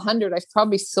out of the 100. I've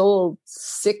probably sold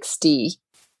 60. Isn't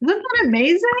that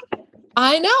amazing?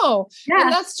 I know. Yeah.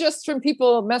 And that's just from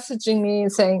people messaging me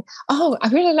and saying, oh, I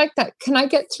really like that. Can I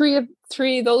get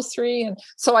those three? And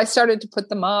so I started to put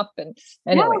them up, and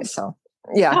anyway, so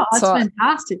yeah. Oh, that's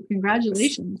fantastic.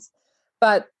 Congratulations.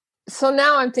 But so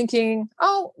now I'm thinking,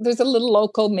 oh, there's a little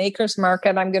local makers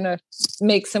market. I'm going to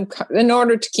make some, in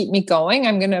order to keep me going,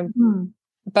 I'm going to,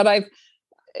 but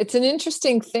it's an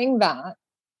interesting thing that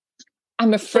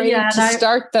I'm afraid to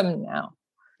start them now.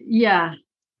 Yeah.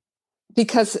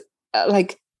 Because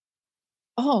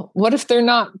oh, what if they're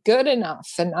not good enough?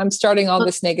 And I'm starting all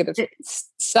this negative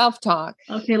self-talk.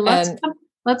 Okay. Let's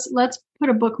put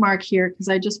a bookmark here, because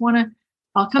I just want to,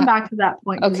 I'll come back to that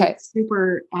point. Okay. It's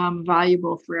super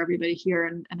valuable for everybody here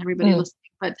and everybody listening.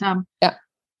 But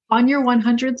on your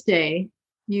 100th day,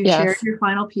 you shared your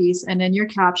final piece, and in your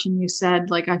caption, you said,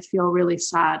 like, I feel really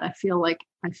sad. I feel like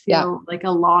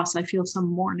a loss. I feel some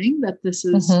mourning that this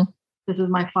is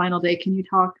my final day. Can you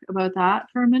talk about that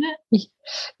for a minute?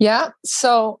 Yeah.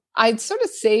 So I'd sort of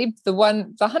saved the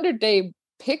 100-day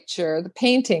picture. The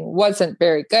painting wasn't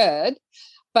very good,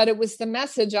 but it was the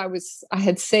message I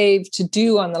had saved to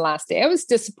do on the last day. I was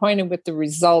disappointed with the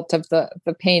result of the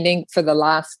painting for the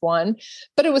last one,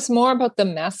 but it was more about the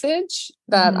message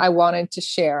that I wanted to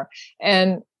share.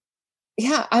 And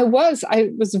yeah, I was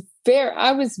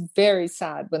very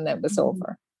sad when that was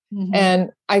over.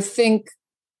 And I think,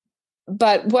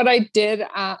 but what I did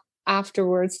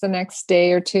afterwards, the next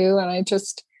day or two, and I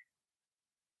just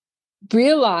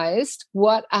realized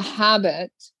what a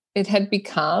habit it had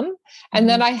become, and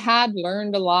that I had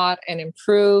learned a lot and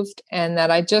improved, and that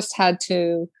I just had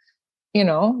to,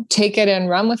 take it and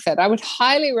run with it. I would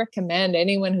highly recommend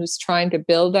anyone who's trying to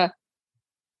build a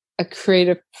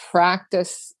creative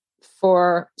practice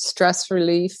for stress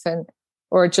relief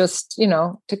or just,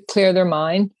 to clear their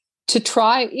mind, to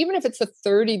try, even if it's a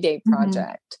 30-day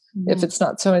project, if it's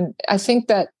not so. I think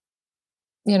that,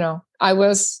 I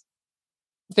was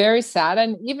very sad.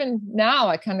 And even now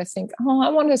I kind of think, oh, I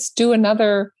want to do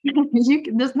another.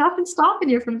 There's nothing stopping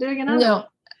you from doing another.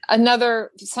 No,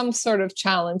 some sort of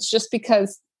challenge, just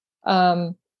because, I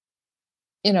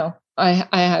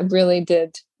really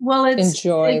did. Well,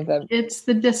 enjoy it's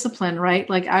the discipline, right?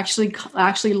 Like actually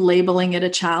labeling it a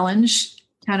challenge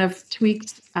kind of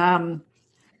tweaks.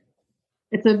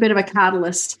 It's a bit of a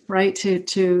catalyst, right?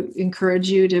 To encourage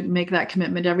you to make that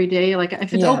commitment every day. Like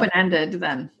if it's open-ended,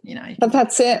 then, but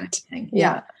that's it.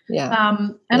 Yeah.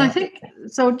 I think,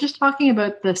 so just talking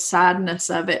about the sadness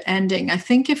of it ending, I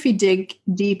think if you dig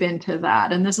deep into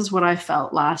that, and this is what I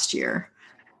felt last year,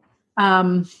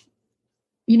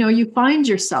 you find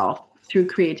yourself through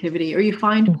creativity, or you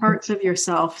find parts of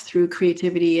yourself through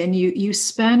creativity, and you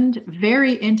spend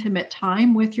very intimate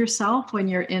time with yourself when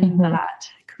you're in that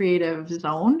creative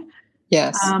zone.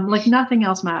 Yes. Like nothing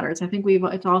else matters. I think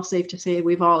it's all safe to say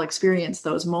we've all experienced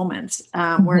those moments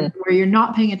where you're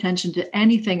not paying attention to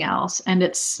anything else, and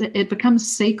it becomes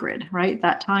sacred, right?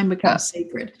 That time becomes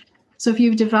sacred. So if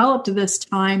you've developed this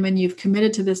time and you've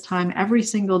committed to this time every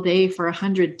single day for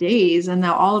 100 days, and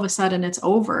now all of a sudden it's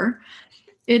over,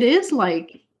 it is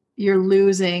like you're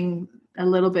losing a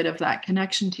little bit of that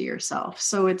connection to yourself.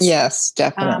 So it's, yes,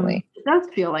 definitely. It does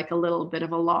feel like a little bit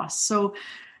of a loss. So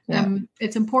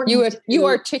it's important. You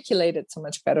articulate it so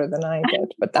much better than I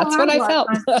did, but that's what I felt.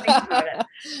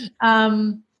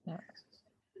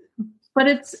 But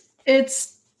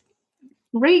it's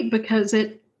great because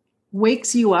it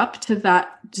wakes you up to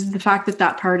the fact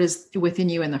that part is within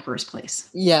you in the first place.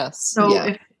 Yes.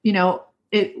 So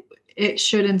if it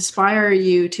should inspire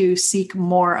you to seek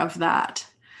more of that,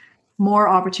 more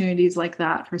opportunities like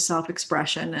that for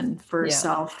self-expression and for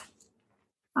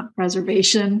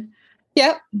self-preservation.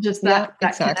 Yep. Just that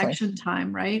connection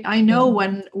time, right? I know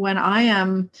when I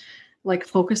am like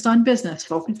focused on business,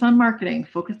 focused on marketing,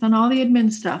 focused on all the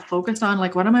admin stuff, focused on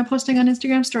like, what am I posting on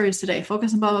Instagram stories today?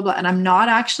 Focus on blah, blah, blah. And I'm not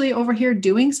actually over here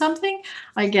doing something.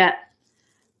 And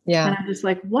I'm just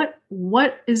like, what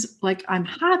is, like, I'm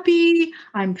happy.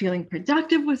 I'm feeling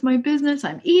productive with my business.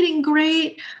 I'm eating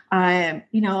great. I'm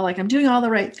doing all the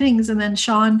right things. And then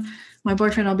Sean, my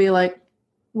boyfriend, will be like,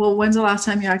 well, when's the last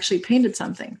time you actually painted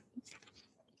something?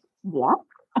 What?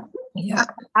 Yeah.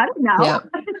 I don't know. Yeah.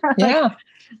 Yeah.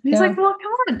 He's like, well,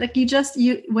 come on. Like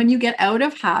when you get out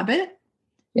of habit,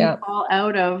 you fall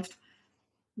out of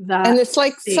that. And it's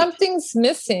like state. Something's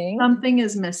missing. Something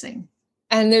is missing.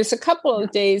 And there's a couple of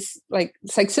days, like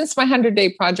it's like since my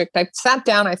 100-day project, I've sat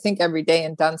down, I think every day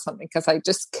and done something because I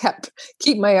just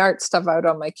keep my art stuff out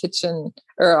on my kitchen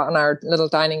or on our little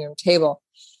dining room table.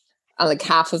 Like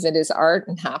half of it is art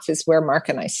and half is where Mark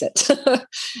and I sit.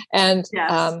 And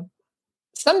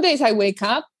some days I wake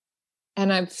up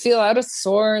and I feel out of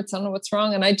sorts. I don't know what's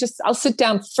wrong. And I'll sit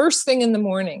down first thing in the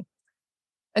morning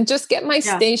and just get my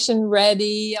station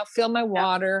ready. I'll fill my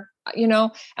water,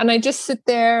 and I just sit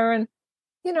there and,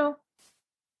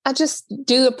 I just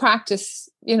do a practice,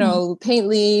 paint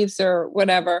leaves or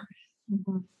whatever.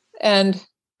 Mm-hmm. And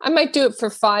I might do it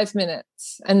for 5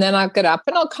 minutes and then I'll get up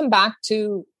and I'll come back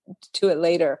to it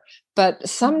later. But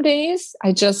some days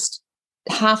I just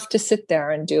have to sit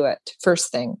there and do it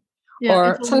first thing. Yeah,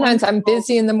 or sometimes I'm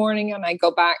busy in the morning and I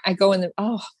go in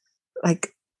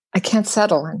like I can't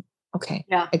settle. And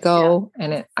I go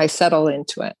and I settle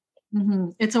into it. Mm-hmm.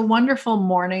 It's a wonderful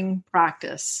morning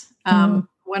practice.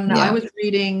 When I was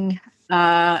reading,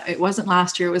 it wasn't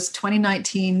last year, it was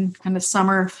 2019, kind of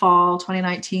summer, fall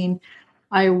 2019.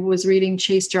 I was reading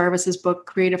Chase Jarvis's book,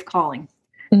 Creative Calling.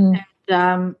 Mm.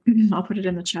 And I'll put it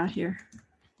in the chat here.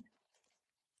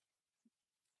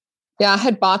 Yeah, I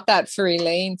had bought that for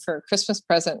Elaine for a Christmas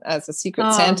present as a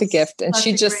Secret Santa gift. And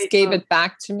she just gave it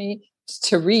back to me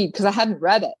to read because I hadn't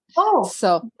read it. Oh,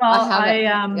 so I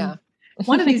have it.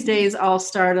 One of these days I'll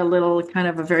start a little kind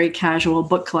of a very casual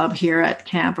book club here at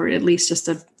camp, or at least just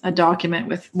a document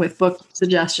with book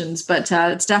suggestions, but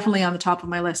it's definitely on the top of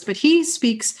my list. But he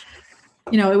speaks,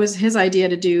 it was his idea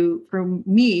to do, for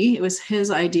me, it was his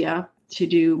idea to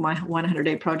do my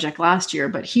 100-day project last year,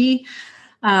 but he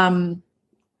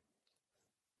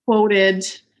quoted,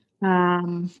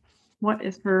 what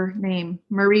is her name?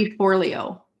 Marie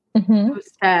Forleo, who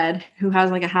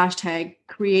has like a hashtag,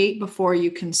 create before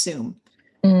you consume.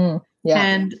 Mm, yeah.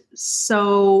 And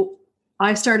so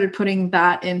I started putting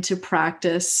that into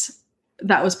practice.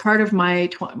 That was part of my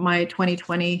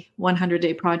 2020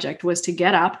 100-day project, was to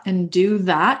get up and do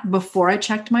that before I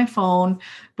checked my phone,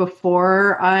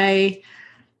 before I,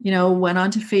 went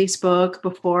onto Facebook,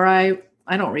 before I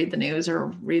don't read the news or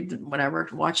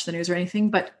watch the news or anything,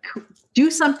 but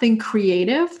do something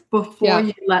creative before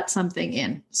you let something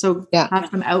in. So have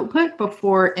some output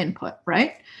before input,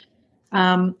 right?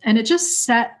 And it just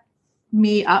set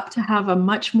me up to have a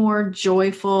much more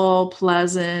joyful,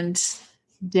 pleasant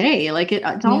day. Like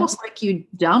it's almost like you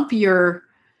dump your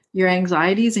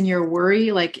anxieties and your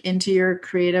worry like into your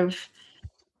creative.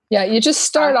 Yeah, you just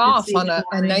start off on a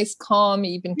nice, calm,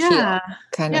 even keel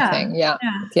kind of thing. Yeah.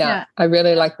 I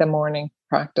really like the morning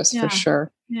practice for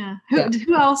sure. Yeah.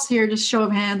 Who else here, just show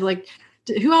of hands, like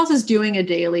who else is doing a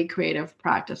daily creative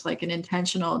practice, like an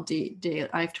intentional day?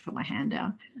 I have to put my hand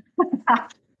down.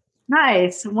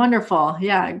 Nice. Wonderful.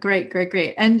 Yeah. Great.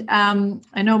 And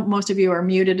I know most of you are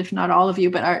muted, if not all of you,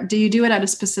 but do you do it at a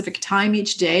specific time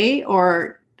each day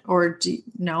or do you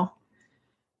know?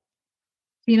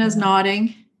 Tina's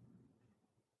nodding.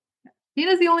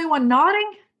 Tina's the only one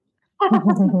nodding.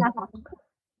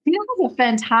 Tina has a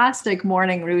fantastic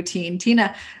morning routine.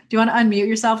 Tina, do you want to unmute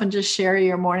yourself and just share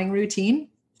your morning routine?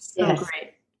 So yes.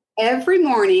 Great. Every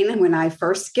morning when I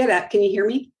first get up, can you hear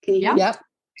me? Can you hear me?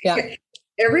 Yeah.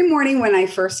 Every morning when I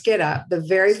first get up, the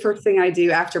very first thing I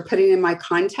do after putting in my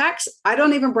contacts, I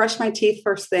don't even brush my teeth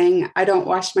first thing. I don't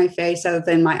wash my face other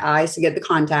than my eyes to get the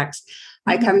contacts.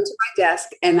 I come into my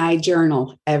desk and I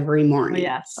journal every morning. Oh,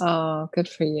 yes. Oh, good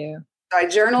for you. So I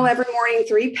journal every morning,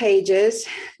 3 pages.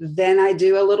 Then I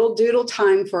do a little doodle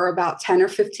time for about 10 or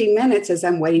 15 minutes as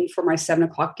I'm waiting for my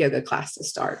 7:00 yoga class to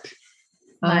start.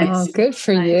 Nice. Oh, good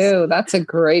for you. That's a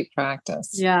great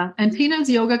practice. Yeah. And Tina's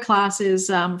yoga class is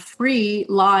free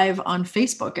live on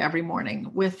Facebook every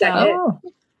morning with starts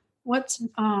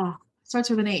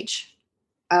with an H.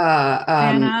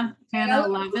 Hannah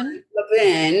Levin.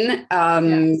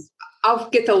 I'll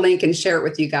get the link and share it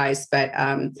with you guys, but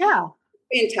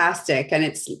fantastic. And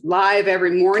it's live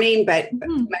every morning, but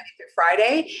Monday through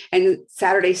Friday, and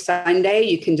Saturday, Sunday,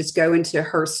 you can just go into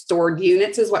her stored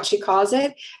units is what she calls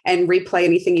it and replay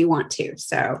anything you want to.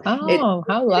 So how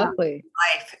lovely.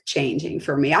 Life changing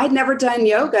for me. I'd never done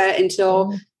yoga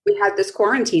until we had this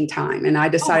quarantine time, and I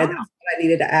decided that's what I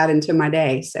needed to add into my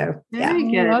day. So very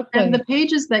good. And the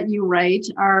pages that you write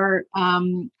are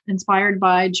inspired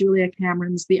by Julia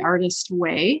Cameron's The Artist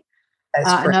Way.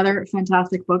 Another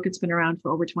fantastic book. It's been around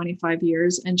for over 25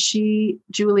 years. And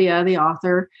Julia, the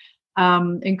author,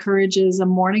 encourages a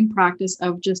morning practice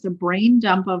of just a brain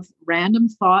dump of random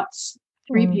thoughts,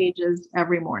 3 pages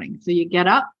every morning. So you get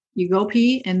up, you go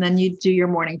pee, and then you do your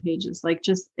morning pages. Like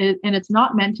and it's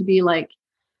not meant to be like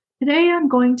today I'm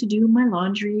going to do my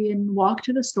laundry and walk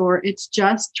to the store. It's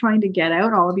just trying to get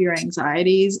out all of your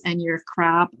anxieties and your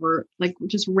crap, or like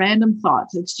just random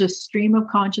thoughts. It's just stream of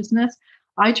consciousness.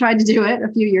 I tried to do it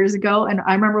a few years ago, and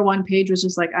I remember one page was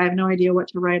just like, I have no idea what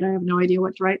to write. I have no idea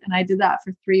what to write. And I did that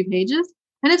for 3 pages.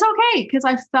 And it's okay, because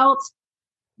I felt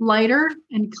lighter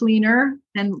and cleaner.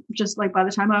 And just like by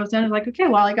the time I was done, I was like, okay,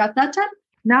 well, I got that done.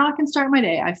 Now I can start my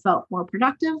day. I felt more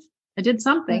productive. I did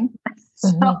something.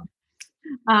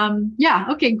 Yeah.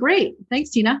 Okay, great. Thanks,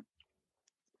 Tina.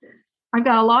 I've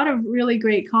got a lot of really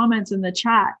great comments in the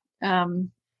chat.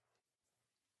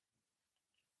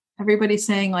 Everybody's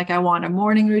saying, like, I want a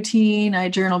morning routine. I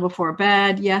journal before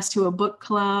bed. Yes to a book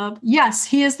club. Yes,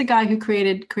 he is the guy who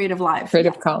created Creative Live.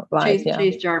 Live,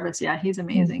 Chase Jarvis. Yeah, he's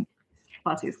amazing.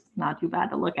 Plus, he's not too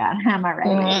bad to look at. Am I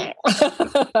right?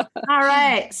 All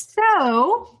right.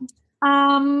 So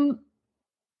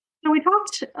we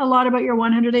talked a lot about your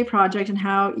 100-day project and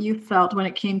how you felt when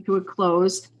it came to a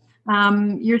close.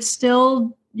 You're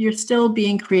still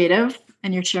being creative,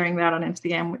 and you're sharing that on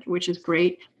Instagram, which is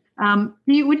great.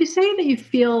 Would you say that you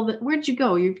feel that, where'd you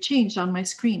go? You've changed on my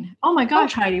screen. Oh my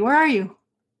gosh, Heidi, where are you?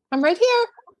 I'm right here.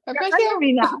 I'm right here.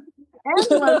 Now.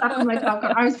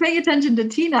 I was paying attention to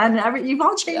Tina, and you've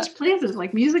all changed places,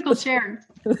 like musical chairs.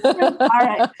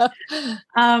 All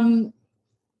right.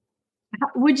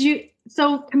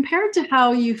 So compared to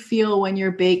how you feel when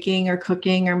you're baking or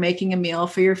cooking or making a meal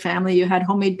for your family, you had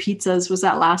homemade pizzas. Was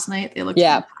that last night? They looked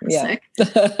fantastic.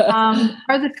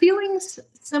 Are the feelings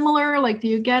similar? Like, do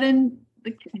you get can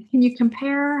you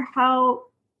compare how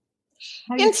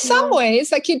in some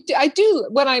ways, like I do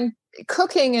when I'm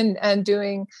cooking and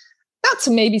doing, not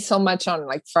so maybe so much on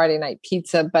like Friday night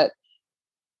pizza, but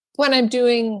when I'm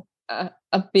doing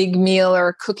a big meal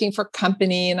or cooking for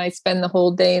company and I spend the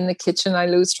whole day in the kitchen, I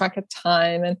lose track of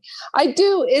time. And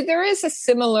there is a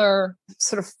similar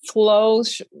sort of flow.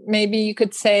 Maybe you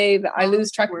could say that I lose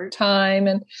track of time,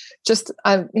 and just,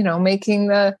 making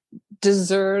the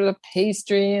dessert, the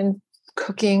pastry, and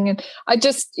cooking. And I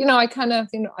just, I kind of,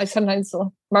 I sometimes,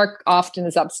 Mark often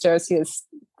is upstairs. He has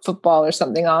football or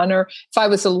something on, or if I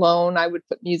was alone, I would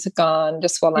put music on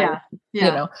just while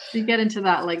you get into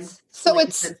that, so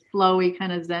it's flowy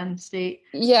kind of Zen state.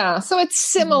 Yeah. So it's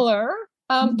similar,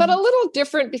 but a little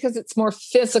different because it's more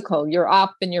physical. You're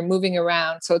up and you're moving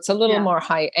around. So it's a little more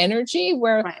high energy,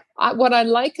 where what I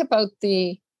like about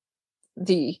the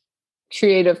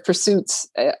creative pursuits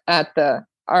at the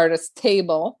artist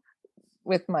table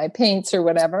with my paints or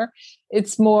whatever,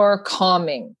 it's more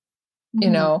calming.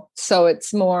 So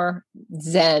it's more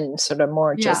Zen, sort of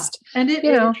more just, and it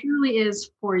truly is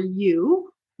for you.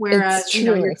 Whereas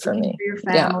you're cooking for your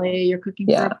family, you're cooking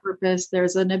for a purpose.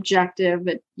 There's an objective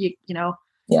that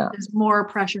there's more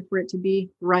pressure for it to be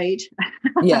right.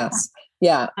 Yes.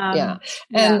 Yeah.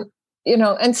 And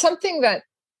and something that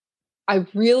I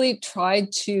really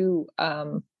tried to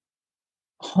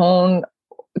hone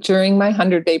during my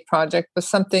 100-day project was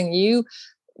something you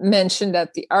mentioned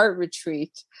at the art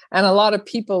retreat. And a lot of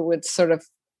people would sort of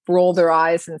roll their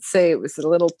eyes and say it was a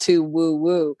little too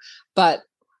woo-woo. But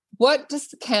what does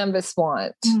the canvas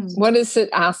want? What is it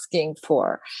asking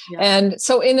for? Yeah. And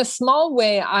so in a small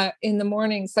way, in the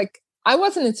mornings, like, I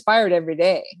wasn't inspired every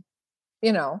day.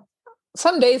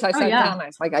 Some days I sat down, I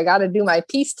was like, I got to do my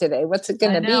piece today. What's it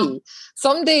going to be?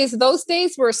 Some days, those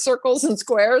days were circles and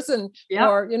squares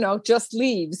or, just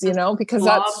leaves, because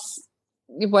that's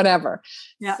whatever.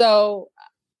 Yeah. So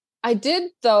I did,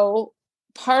 though,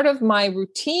 part of my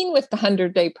routine with the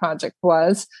 100-day project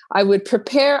was I might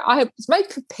prepare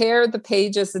the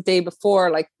pages the day before.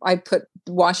 Like, I put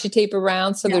washi tape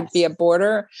around so there'd be a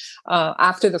border.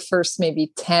 After the first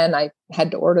maybe 10, I had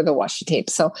to order the washi tape.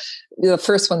 So the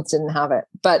first ones didn't have it.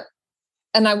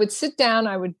 And I would sit down,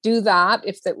 I would do that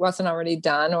if it wasn't already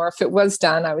done, or if it was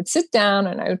done, I would sit down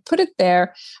and I would put it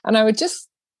there and I would just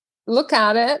look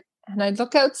at it. And I'd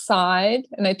look outside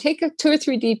and I'd take 2 or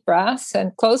 3 deep breaths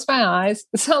and close my eyes.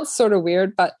 It sounds sort of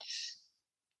weird,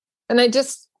 and I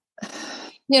just,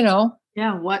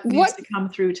 what needs to come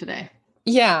through today?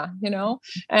 Yeah.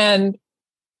 And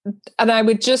I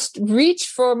would just reach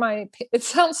for it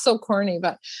sounds so corny,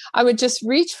 but I would just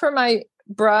reach for my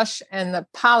brush and the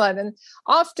palette. And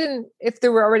often if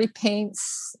there were already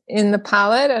paints in the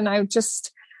palette, and I would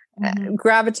just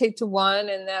gravitate to one,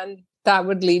 and then that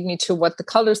would lead me to what the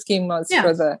color scheme was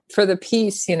for the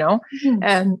piece,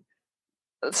 And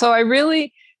so I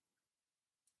really,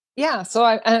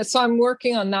 so I'm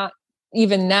working on that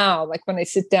even now. Like, when I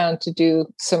sit down to do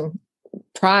some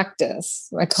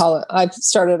practice, I've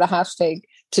started a hashtag,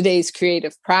 today's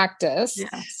creative practice.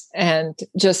 Yes. And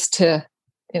just to,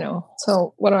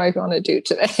 so what do I want to do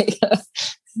today?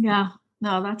 Yeah.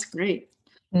 No, that's great.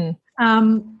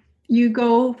 Mm. You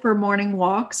go for morning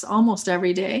walks almost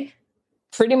every day.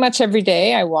 Pretty much every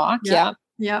day I walk. Yeah.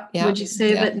 Yeah. Yeah. Would you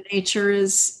say that nature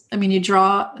is, I mean, you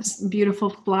draw beautiful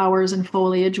flowers and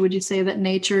foliage. Would you say that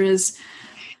nature is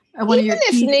one of your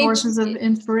key sources of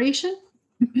inspiration?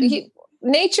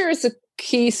 Nature is a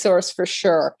key source for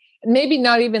sure. Maybe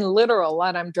not even literal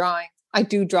what I'm drawing. I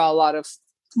do draw a lot of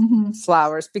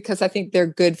flowers because I think they're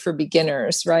good for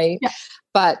beginners, right? Yeah.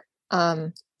 But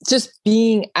just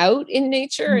being out in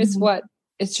nature is what,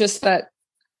 it's just that,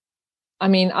 I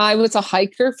mean, I was a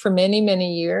hiker for many,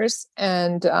 many years,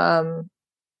 and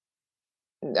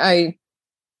I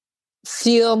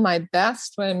feel my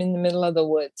best when I'm in the middle of the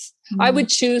woods. I would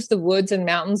choose the woods and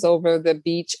mountains over the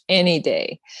beach any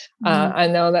day. I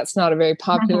know that's not a very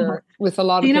popular with a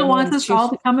lot of people. Tina wants us all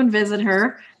to come and visit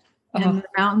her in the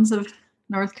mountains of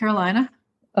North Carolina.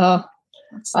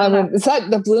 Is that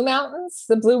the Blue Mountains,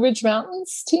 the Blue Ridge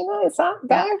Mountains, Tina? Is that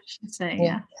there? She's saying,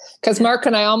 yeah. Because Mark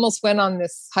and I almost went on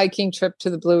this hiking trip to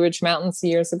the Blue Ridge Mountains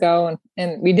years ago,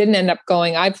 and we didn't end up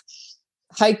going. I've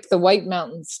hiked the White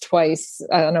Mountains twice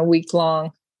on a week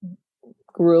long.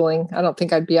 Grueling. I don't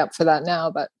think I'd be up for that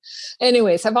now. But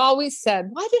anyways, I've always said,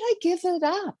 why did I give it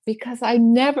up? Because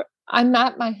I'm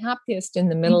at my happiest in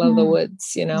the middle of the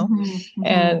woods, you know?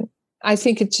 And I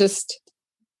think it just,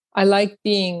 I like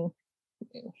being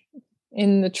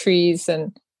in the trees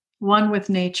and one with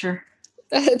nature.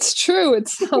 It's true. It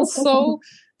sounds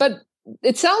but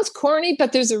it sounds corny,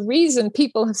 but there's a reason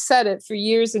people have said it for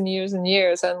years and years and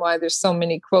years, and why there's so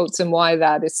many quotes and why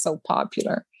that is so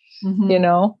popular. You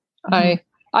know, I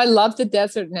love the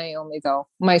desert, Naomi, though.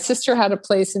 My sister had a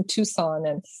place in Tucson,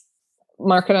 and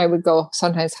Mark and I would go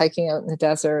sometimes hiking out in the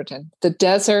desert, and the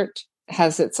desert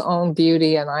has its own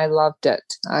beauty, and I loved it.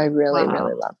 I really,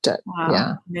 really loved it. Wow.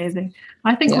 Yeah. Amazing.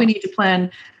 I think we need to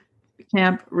plan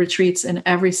camp retreats in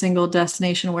every single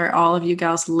destination where all of you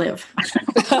gals live.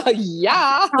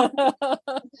 Yeah.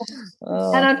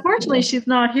 And unfortunately, she's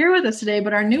not here with us today,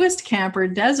 but our newest camper,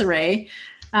 Desiree,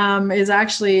 is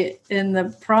actually in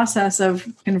the process of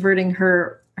converting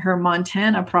her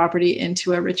Montana property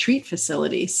into a retreat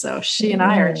facility. So she and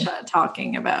I are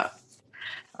talking about.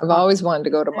 I've always wanted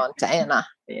to go to Montana.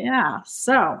 Yeah.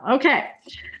 So, okay.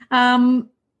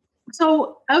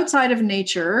 So outside of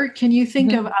nature, can you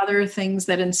think of other things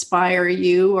that inspire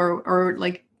you, or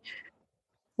like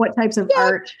what types of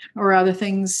art or other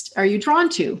things are you drawn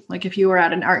to? Like if you were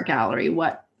at an art gallery,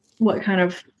 what kind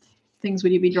of things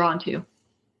would you be drawn to?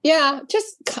 Yeah,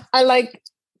 I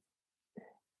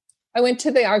went to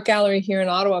the art gallery here in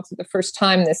Ottawa for the first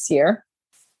time this year.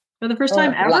 For the first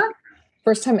time ever?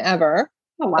 First time ever.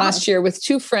 Oh, wow. Last year with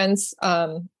two friends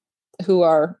who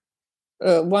are,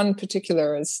 one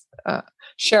particular is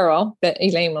Cheryl, but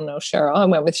Elaine will know Cheryl. I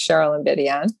went with Cheryl and Betty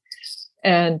Ann.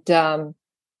 And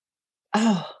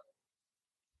I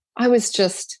was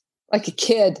just like a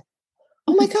kid.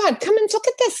 Oh my God, come and look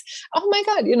at this. Oh my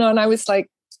God. You know, and I was like,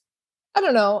 I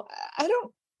don't know.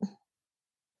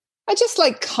 I just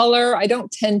like color. I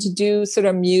don't tend to do sort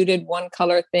of muted one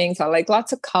color things. I like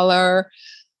lots of color.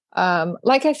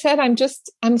 Like I said,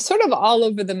 I'm sort of all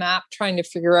over the map trying to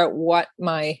figure out what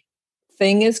my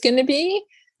thing is going to be.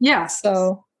 Yeah.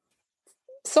 So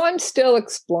I'm still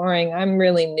exploring. I'm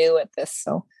really new at this.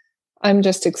 So I'm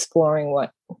just exploring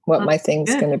what my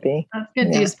thing's going to be. That's good.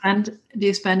 Yeah. Do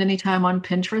you spend any time on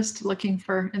Pinterest looking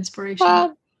for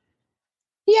inspiration?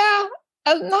 Yeah.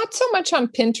 Not so much on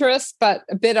Pinterest, but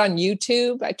a bit on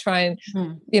YouTube. I try and,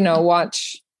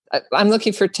 watch. I'm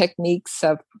looking for techniques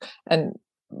and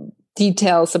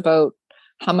details about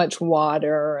how much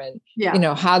water and,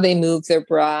 how they move their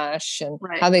brush and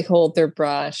how they hold their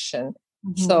brush. And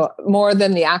so more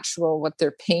than the actual, what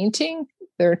they're painting,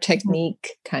 their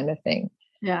technique kind of thing.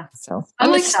 Yeah. So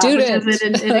I'm a student.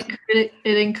 It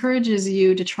encourages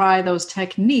you to try those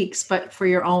techniques, but for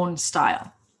your own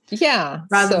style. Yeah.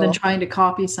 Rather than trying to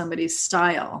copy somebody's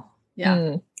style.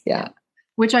 Yeah. Yeah.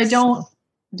 Which I don't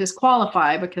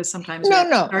disqualify, because sometimes we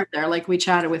start there. Like we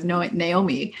chatted with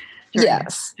Naomi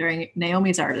during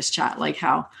Naomi's artist chat, like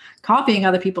how copying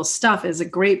other people's stuff is a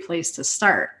great place to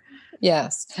start.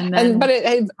 Yes. But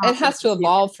it has to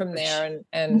evolve from there.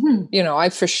 And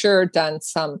I've for sure done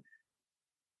some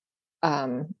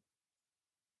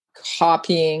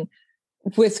copying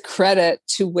with credit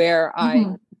to where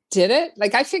I did it.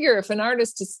 Like I figure if an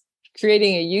artist is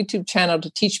creating a YouTube channel to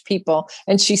teach people,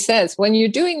 and she says, when you're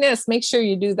doing this, make sure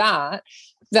you do that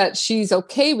she's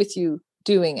okay with you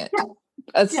doing it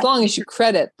as long as you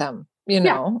credit them,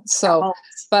 So,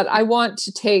 but I want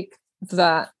to take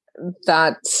that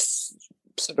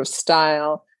sort of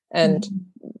style and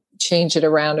change it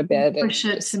around a bit, push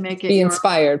and it to make it be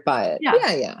inspired by it.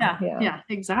 Yeah,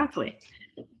 exactly.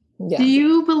 Yeah. Do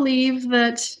you believe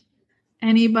that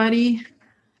anybody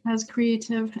has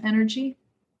creative energy?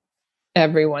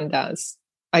 Everyone does.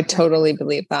 I totally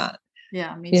believe that.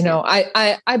 Yeah, me too.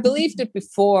 I believed it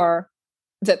before,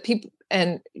 that people,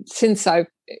 and since I've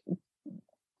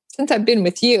been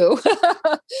with you,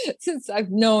 since I've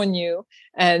known you,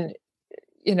 and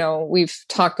we've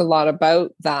talked a lot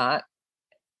about that.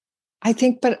 I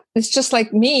think, but it's just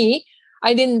like me.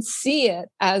 I didn't see it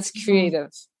as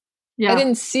creative. Yeah. I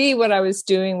didn't see what I was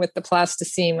doing with the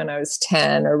plasticine when I was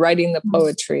 10, or writing the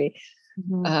poetry,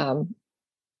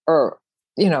 or,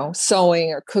 sewing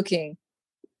or cooking.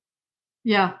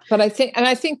 Yeah. But I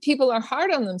think people are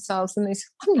hard on themselves, and they say,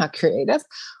 I'm not creative.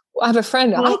 I have a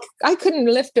friend, I couldn't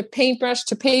lift a paintbrush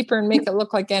to paper and make it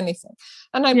look like anything.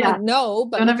 And I'm like, no,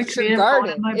 but look at your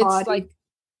garden. It's body. Like,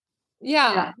 but she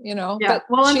has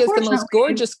the most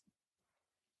gorgeous.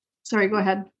 Sorry, go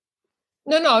ahead.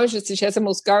 No, I was just, she has the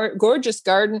most gorgeous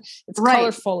garden. It's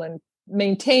colorful and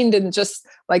maintained and just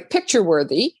like picture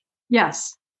worthy.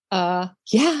 Yes.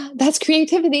 That's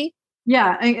creativity.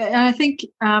 Yeah. And I think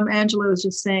Angela was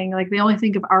just saying, like, they only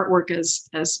think of artwork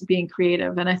as being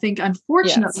creative. And I think,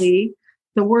 unfortunately,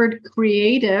 the word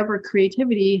creative or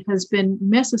creativity has been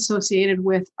misassociated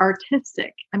with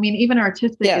artistic. I mean, even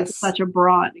artistic is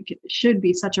should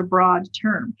be such a broad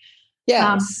term.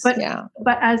 Yes.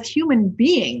 But as human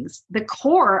beings, the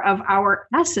core of our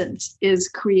essence is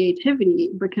creativity,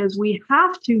 because we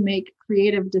have to make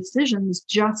creative decisions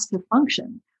just to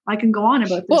function. I can go on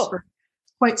about this for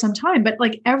quite some time, but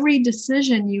like every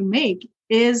decision you make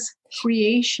is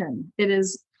creation. It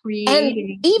is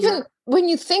creating. And even when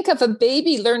you think of a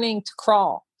baby learning to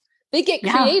crawl, they get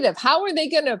creative. How are they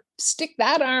going to stick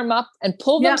that arm up and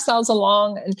pull themselves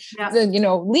along and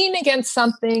lean against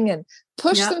something and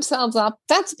push themselves up?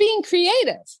 That's being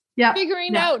creative. Yeah,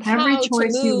 figuring out every how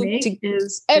choice to you move make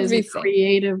is everything. A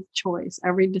creative choice.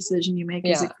 Every decision you make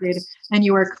is a creative, and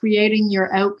you are creating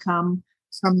your outcome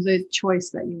from the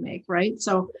choice that you make. Right.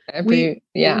 So we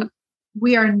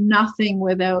are nothing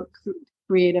without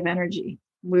creative energy.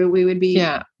 We would be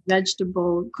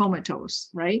vegetable comatose,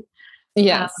 right?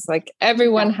 Yes, like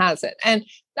everyone has it. And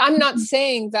I'm not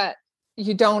saying that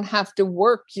you don't have to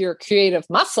work your creative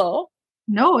muscle.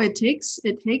 No, it takes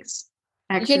exercise,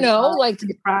 like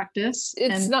practice.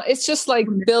 It's just like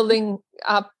building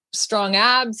up strong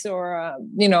abs or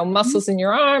muscles in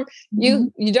your arm.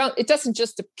 It doesn't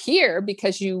just appear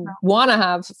because you want to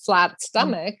have a flat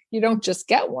stomach. You don't just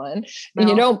get one, and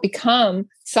you don't become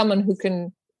someone who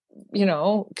can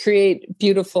create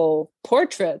beautiful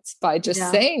portraits by just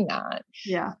saying that.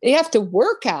 Yeah. You have to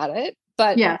work at it,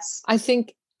 but I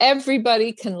think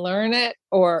everybody can learn it,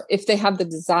 or if they have the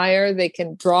desire, they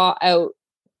can draw out.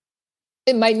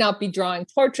 It might not be drawing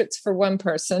portraits for one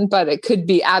person, but it could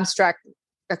be abstract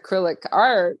acrylic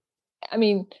art. I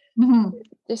mean,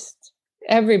 just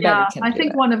everybody can do it. I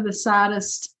think one of the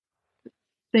saddest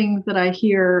things that I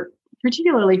hear,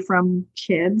 particularly from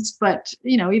kids, but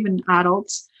even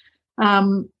adults,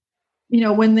 when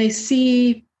they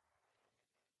see,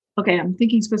 I'm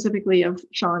thinking specifically of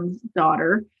Sean's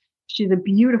daughter. She's a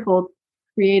beautiful,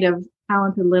 creative,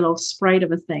 talented little sprite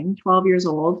of a thing, 12 years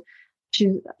old.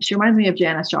 She reminds me of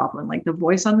Janis Joplin. Like, the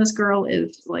voice on this girl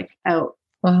is like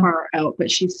far out,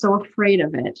 but she's so afraid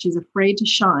of it. She's afraid to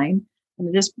shine, and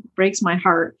it just breaks my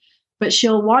heart. But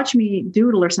she'll watch me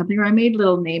doodle or something, or I made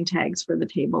little name tags for the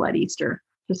table at Easter,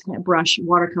 just kind of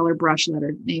watercolor brush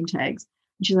letter name tags.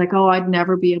 And she's like, "Oh, I'd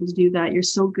never be able to do that. You're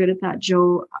so good at that,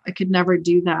 Joe. I could never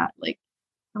do that." Like,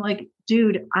 I'm like,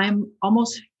 dude, I'm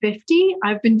almost 50.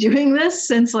 I've been doing this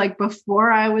since like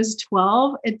before I was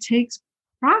 12. It takes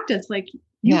practice. Like,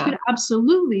 you could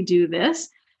absolutely do this,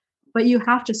 but you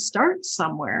have to start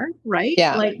somewhere, right?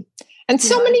 Yeah. Like, and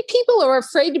so many people are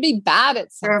afraid to be bad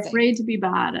at something. They're afraid to be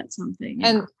bad at something.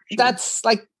 And that's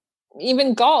like,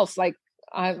 even golf. Like,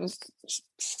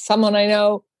 someone I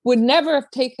know would never have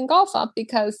taken golf up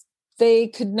because they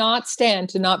could not stand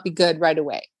to not be good right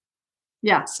away.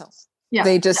 Yeah. So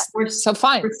they just, we're so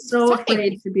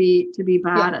afraid to be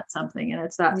bad at something. And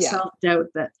it's that self-doubt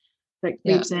that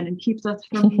creeps in and keeps us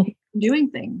from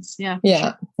doing things. Yeah.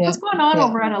 Yeah. What's going on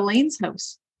over at Elaine's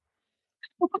house?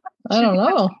 I don't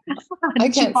know. I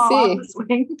can't see.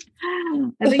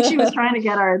 I think she was trying to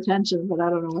get our attention, but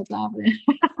I don't know what's happening.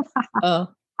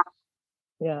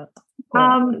 Yeah.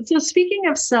 So speaking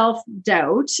of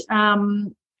self-doubt,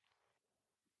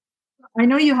 I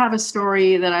know you have a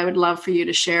story that I would love for you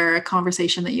to share, a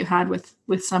conversation that you had with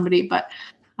somebody, but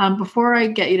before I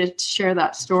get you to share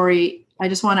that story, I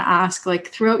just want to ask, like,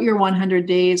 throughout your 100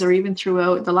 days or even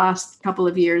throughout the last couple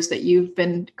of years that you've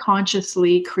been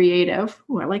consciously creative.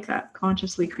 Oh, I like that.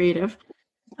 Consciously creative.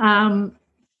 Can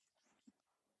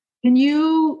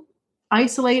you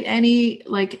isolate any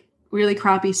like really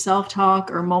crappy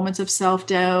self-talk or moments of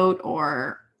self-doubt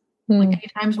or like any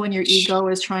times when your ego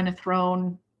is trying to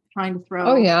throw?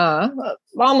 Oh yeah.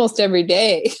 Almost every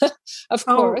day. Of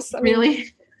course.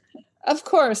 Really? Of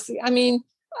course. I mean,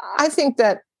 I think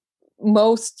that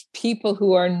most people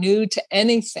who are new to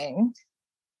anything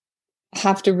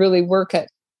have to really work at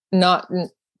not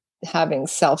having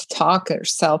self-talk or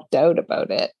self-doubt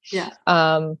about it. Yeah.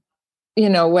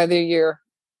 Whether you're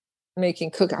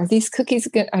making are these cookies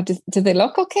good? Do they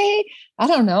look okay? I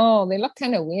don't know. They look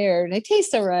kind of weird. They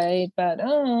taste all right, but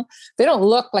they don't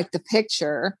look like the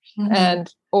picture.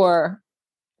 Or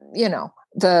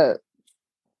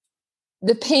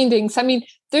the paintings. I mean,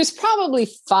 there's probably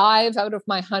 5 out of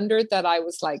my 100 that I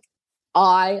was like,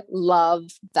 I love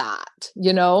that,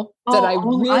 that I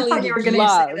really I thought you were going to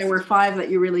say there were 5 that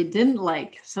you really didn't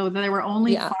like. So there were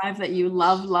only 5 that you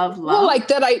love. Well, like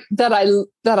that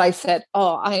I said,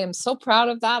 oh, I am so proud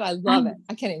of that. I love it.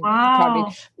 I can't even probably,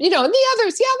 and the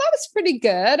others, that was pretty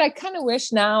good. I kind of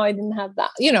wish now I didn't have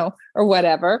that, or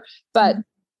whatever, but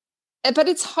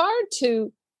it's hard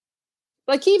to,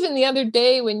 like, even the other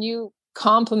day when you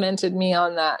complimented me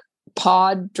on that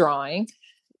pod drawing,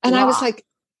 and I was like,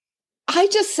 I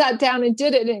just sat down and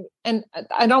did it. And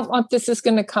I don't want this is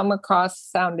going to come across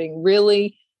sounding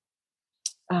really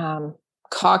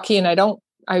cocky. And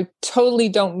I totally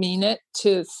don't mean it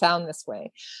to sound this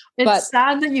way. It's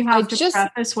sad that you have to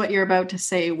preface what you're about to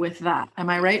say with that. Am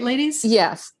I right, ladies?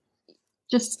 Yes.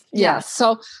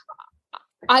 So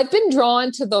I've been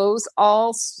drawn to those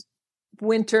all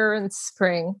winter and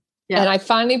spring. Yeah. And I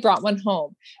finally brought one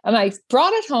home. And I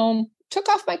brought it home, took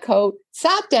off my coat,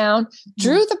 sat down,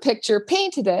 drew the picture,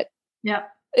 painted it. Yeah.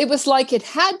 It was like it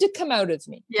had to come out of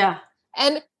me. Yeah.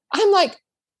 And I'm like,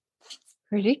 that's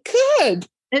pretty good.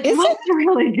 It was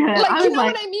really good. Like, you know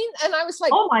what I mean? And I was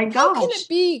like, oh my gosh, how can it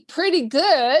be pretty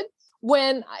good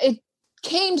when it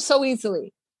came so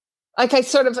easily? Like, I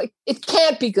sort of like, it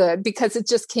can't be good because it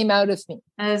just came out of me.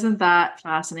 Isn't that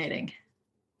fascinating?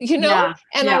 And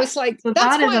I was like, so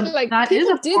that's that why that is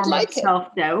a form of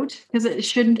self-doubt because it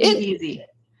shouldn't be easy.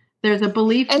 There's a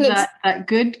belief that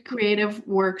good creative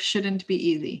work shouldn't be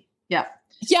easy. Yeah.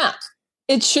 Yeah.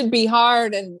 It should be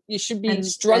hard and you should be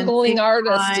struggling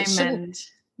artist.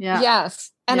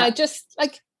 Yes. And I just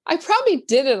I probably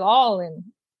did it all in,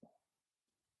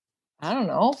 I don't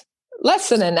know, less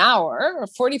than an hour or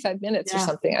 45 minutes or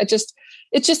something. It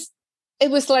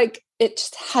was like, it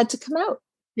just had to come out.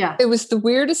 Yeah. It was the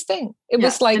weirdest thing. It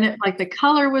was like, and the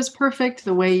color was perfect.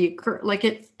 The way you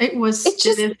it is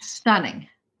stunning,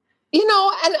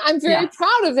 and I'm very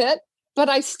proud of it, but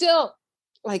I still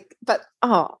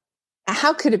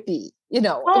how could it be? It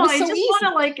was so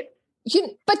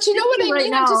easy. But you know what I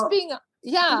mean? I'm just being,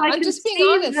 I'm just being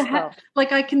honest.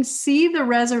 I can see the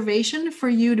reservation for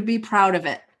you to be proud of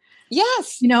it.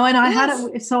 Yes. And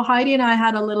I so Heidi and I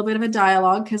had a little bit of a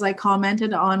dialogue because I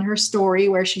commented on her story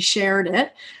where she shared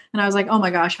it. And I was like, oh my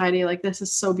gosh, Heidi, this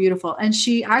is so beautiful. And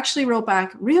she actually wrote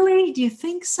back, really? Do you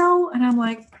think so? And I'm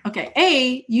like, okay,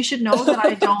 A, you should know that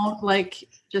I don't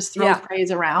just throw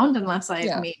praise around unless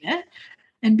I mean it.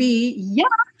 And B,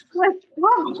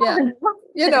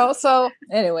 so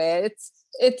anyway,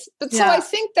 so I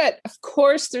think that of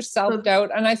course there's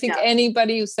self-doubt. And I think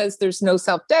anybody who says there's no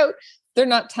self-doubt, they're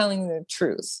not telling the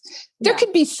truth. There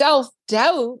could be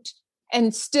self-doubt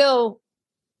and still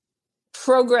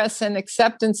progress and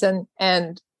acceptance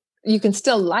and you can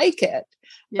still like it.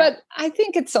 Yeah. But I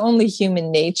think it's only human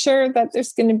nature that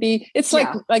there's going to be, it's like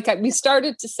we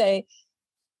started to say,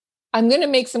 I'm going to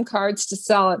make some cards to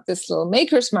sell at this little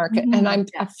maker's market and I'm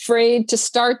afraid to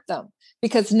start them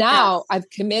because now I've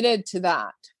committed to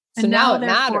that. So and now it they're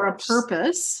matters. For a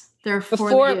purpose. They're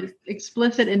for the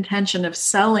explicit intention of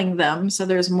selling them. So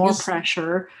there's more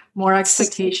pressure, more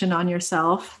expectation on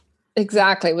yourself.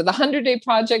 Exactly. With a 100-day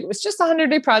project, it was just a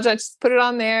 100-day project. Just put it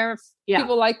on there. If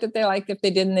people liked it, they liked it. If they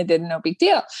didn't, they didn't. No big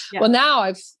deal. Yeah. Well,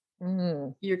 now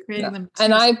you're creating them.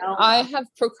 And I have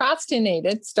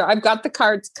procrastinated. So I've got the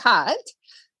cards cut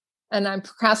and I'm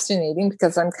procrastinating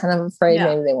because I'm kind of afraid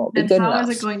maybe they won't be good enough. How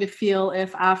is it going to feel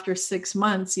if after 6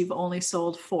 months you've only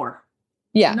sold 4?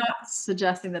 Yeah. I'm not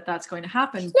suggesting that that's going to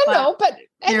happen. But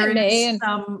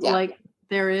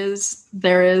there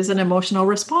is an emotional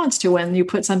response to when you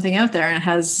put something out there and it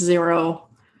has zero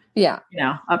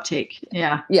uptake.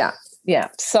 Yeah.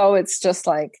 So it's just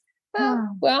like,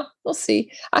 well, we'll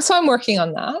see. So I'm working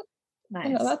on that.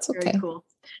 Nice. That's okay. Very cool.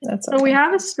 That's So we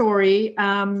have a story.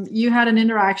 You had an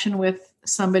interaction with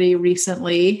somebody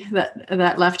recently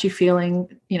that left you feeling,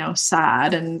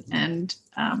 sad and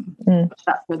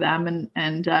upset for them,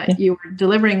 and you were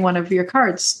delivering one of your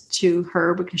cards to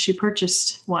her because she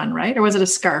purchased one, right? Or was it a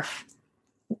scarf?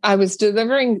 I was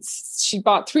delivering. She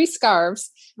bought 3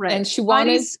 scarves, right? And she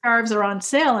wanted Heidi's scarves are on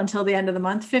sale until the end of the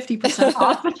month, 50%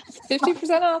 off.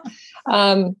 50%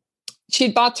 off.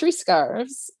 She'd bought 3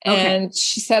 scarves, and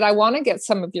she said, "I want to get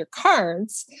some of your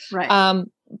cards." Right.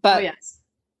 But yes.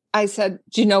 I said,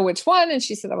 "Do you know which one?" And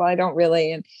she said, "Well, I don't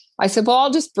really." And I said, "Well,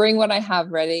 I'll just bring what I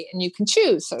have ready and you can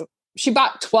choose." So she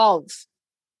bought 12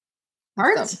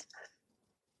 cards. So,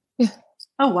 yeah.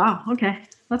 Oh, wow. Okay.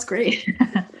 That's great.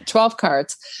 12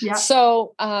 cards. Yeah.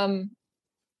 So,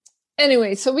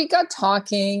 anyway, so we got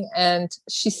talking, and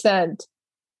she said,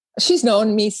 she's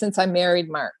known me since I married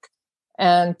Mark.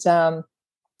 And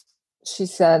she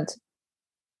said,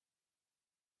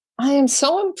 "I am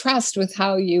so impressed with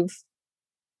how you've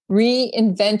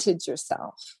reinvented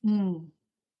yourself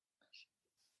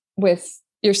with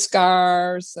your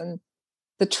scars and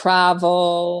the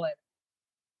travel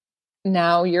and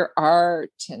now your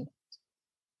art." And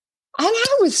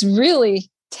I was really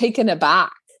taken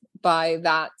aback by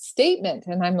that statement.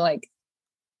 And I'm like,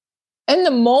 in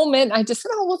the moment, I just said,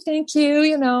 "Oh, well, thank you,"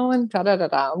 and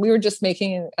da-da-da-da. We were just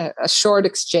making a short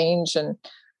exchange, and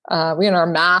we in our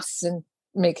masks and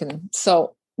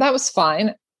so that was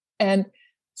fine. And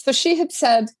so she had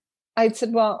said, I'd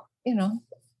said, "Well,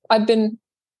 I've been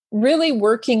really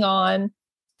working on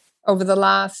over the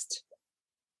last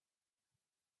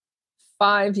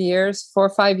 4 or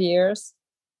 5 years,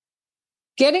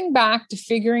 getting back to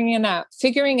figuring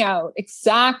out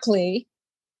exactly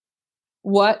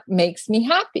what makes me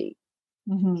happy."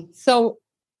 Mm-hmm. So,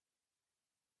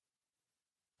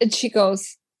 and she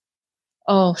goes,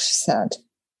 "Oh," she said,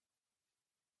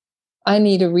 "I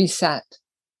need a reset.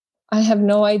 I have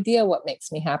no idea what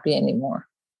makes me happy anymore."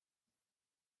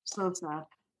 So sad.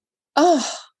 Oh,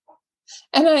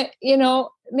 and I,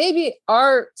 maybe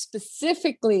art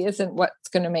specifically isn't what's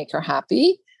going to make her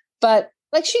happy, but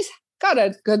like she's got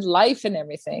a good life and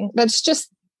everything. But it's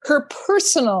just her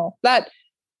personal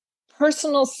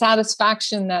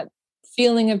satisfaction, that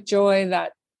feeling of joy,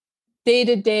 that day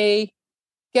to day,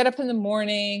 get up in the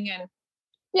morning and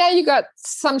you got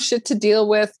some shit to deal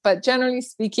with, but generally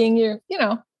speaking,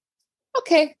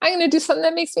 okay, I'm going to do something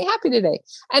that makes me happy today.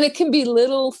 And it can be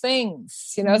little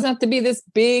things, it doesn't have to be this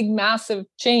big, massive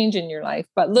change in your life,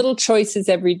 but little choices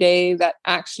every day that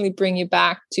actually bring you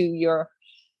back to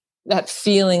that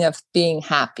feeling of being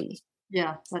happy.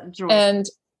 Yeah. That joy. And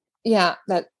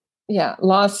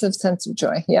lots of sense of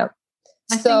joy. Yeah.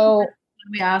 So when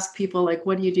we ask people, like,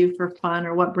 what do you do for fun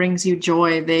or what brings you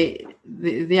joy?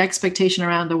 The expectation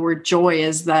around the word joy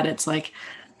is that it's like,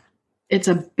 it's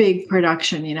a big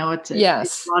production, it's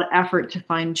a lot of effort to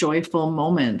find joyful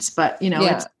moments, but it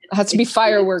has to be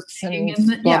fireworks and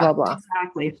blah, blah, blah.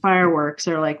 Exactly. Fireworks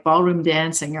or like ballroom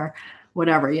dancing or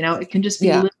whatever, it can just be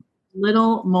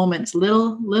little moments,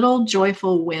 little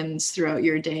joyful wins throughout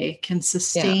your day can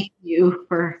sustain you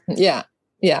for. Yeah.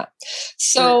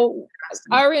 So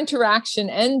our interaction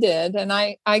ended and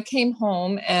I came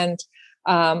home and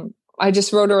I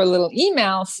just wrote her a little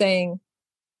email saying,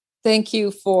 "Thank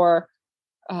you for,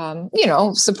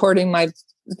 supporting my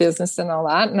business and all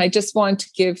that. And I just want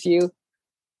to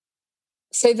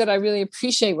say that I really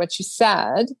appreciate what you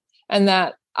said and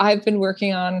that I've been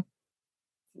working on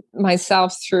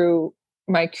myself through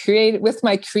with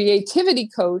my creativity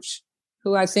coach,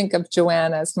 who I think of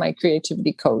Joanne as my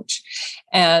creativity coach,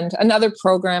 and another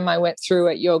program I went through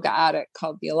at Yoga Addict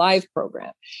called the Alive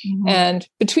program." Mm-hmm. And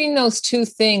between those two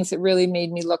things, it really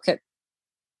made me look at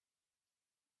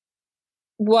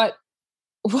what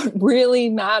really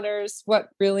matters, what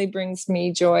really brings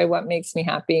me joy, what makes me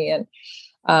happy. And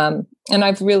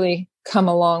I've really come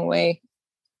a long way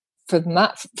from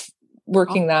that,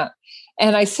 working that.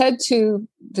 And I said to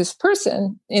this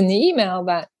person in the email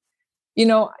that,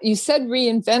 you said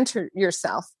reinvent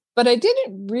yourself, but I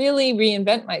didn't really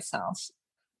reinvent myself.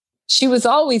 She was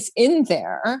always in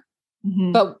there,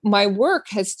 but my work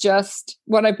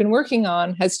what I've been working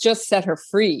on has just set her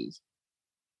free.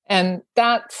 And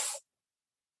that's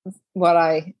what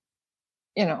I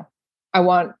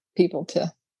want people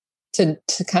to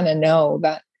kind of know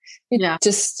that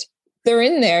they're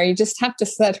in there. You just have to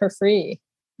set her free.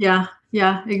 Yeah.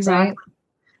 Yeah, exactly.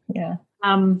 Right?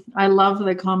 Yeah. I love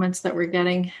the comments that we're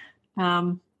getting.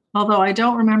 Although I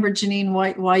don't remember, Janine,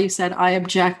 why you said I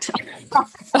object.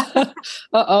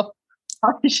 Uh-oh.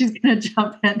 She's going to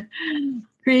jump in.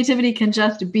 Creativity can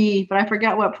just be, but I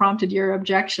forget what prompted your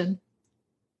objection.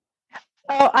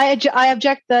 Oh, I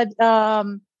object that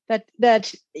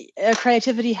that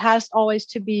creativity has always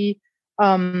to be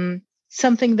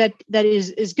something that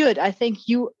is good. I think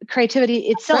creativity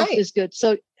itself is good.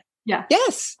 So yeah,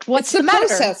 yes, what's the the matter?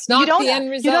 process, not the end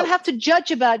result. You don't have to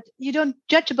judge about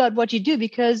what you do,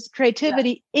 because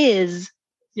creativity is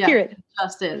period. It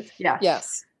just is. Yeah.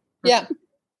 Yes. Yeah.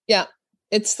 Yeah.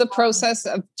 It's the process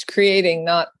of creating,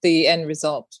 not the end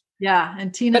result. Yeah.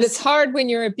 And Tina, but it's hard when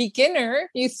you're a beginner.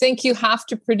 You think you have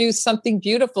to produce something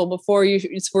beautiful before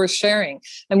it's worth sharing.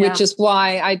 And which is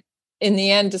why I, in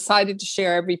the end, decided to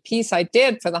share every piece I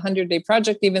did for the 100-day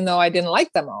project, even though I didn't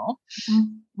like them all.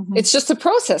 Mm-hmm. It's just a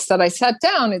process that I sat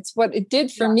down. It's what it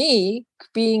did for me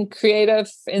being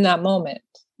creative in that moment.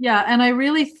 Yeah. And I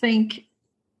really think,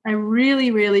 I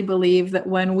really, really believe that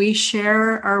when we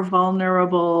share our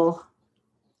vulnerable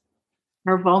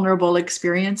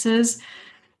experiences,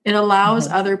 it allows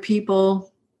other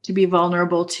people to be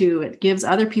vulnerable too. It gives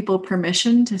other people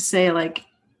permission to say, like,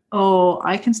 oh,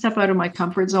 I can step out of my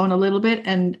comfort zone a little bit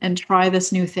and try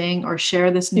this new thing or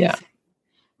share this new thing.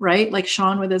 Right? Like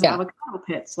Sean with his avocado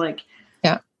pits. Like,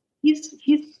 he's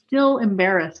still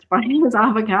embarrassed by his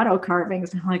avocado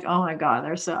carvings. I'm like, oh my God,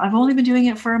 I've only been doing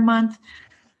it for a month.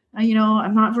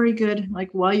 I'm not very good. Like,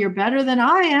 well, you're better than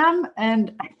I am.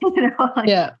 And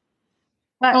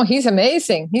but, he's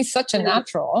amazing. He's such a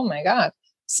natural. Oh my God.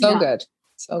 So good.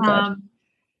 So good.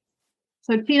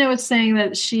 So Tina was saying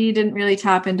that she didn't really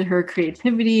tap into her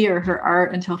creativity or her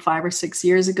art until 5 or 6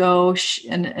 years ago.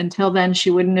 And until then, she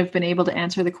wouldn't have been able to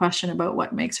answer the question about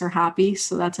what makes her happy.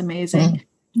 So that's amazing.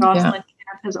 Jocelyn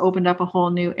Camp has opened up a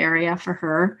whole new area for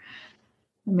her.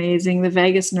 Amazing. The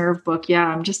Vagus Nerve book. Yeah,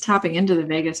 I'm just tapping into the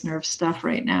Vagus Nerve stuff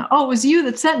right now. Oh, it was you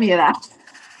that sent me that.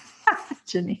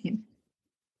 Janine.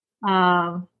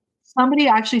 Somebody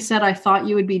actually said, I thought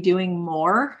you would be doing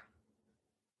more.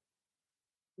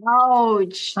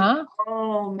 Ouch. Huh?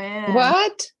 Oh man.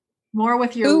 What? More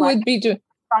with your life. Who would be doing?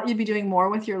 Thought you'd be doing more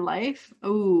with your life.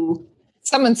 Ooh.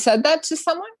 Someone said that to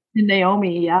someone?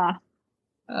 Naomi, yeah.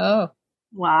 Oh.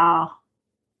 Wow.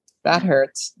 That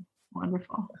hurts.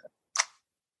 Wonderful.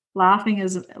 Laughing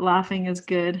is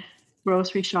good.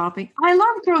 Grocery shopping. I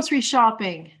love grocery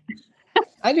shopping.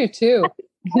 I do too.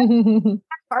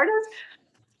 Part is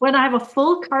when I have a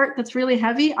full cart that's really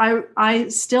heavy, I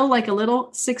still, like a little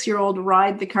 6-year-old,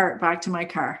 ride the cart back to my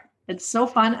car. It's so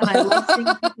fun. And I love seeing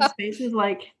people's faces.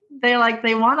 They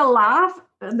want to laugh.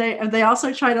 And they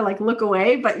also try to look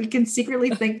away, but you can secretly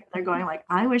think they're going like,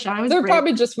 I wish I was. They're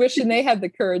probably just wishing they had the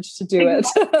courage to do it.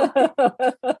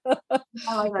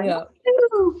 I like that. Yeah.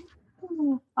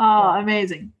 Oh,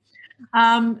 amazing.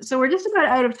 So we're just about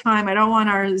out of time. I don't want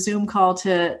our Zoom call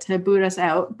to boot us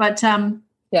out, but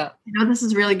this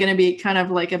is really going to be kind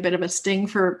of like a bit of a sting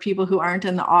for people who aren't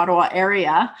in the Ottawa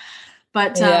area.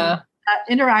 But that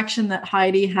interaction that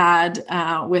Heidi had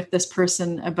with this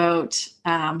person about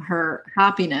her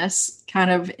happiness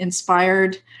kind of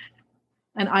inspired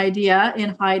an idea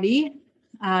in Heidi.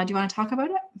 Do you want to talk about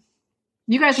it?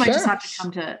 You guys might just have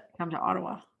to come to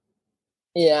Ottawa.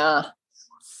 Yeah.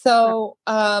 So,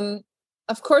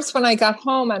 of course, when I got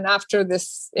home and after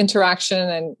this interaction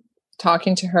and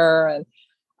talking to her, and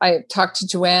I talked to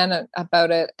Joanne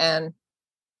about it, and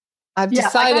I've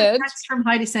decided. I got a text from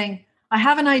Heidi saying, I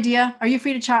have an idea. Are you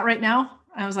free to chat right now?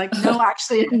 I was like, no,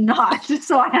 actually I'm not.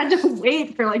 So I had to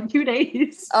wait for 2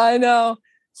 days. I know.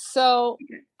 So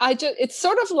it's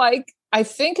sort of like, I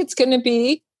think it's going to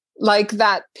be like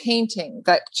that painting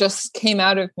that just came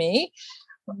out of me.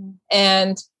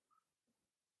 And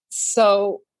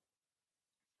so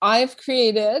I've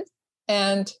created,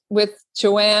 and with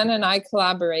Joanne and I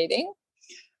collaborating,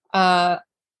 a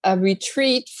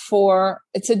retreat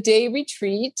it's a day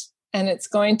retreat, and it's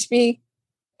going to be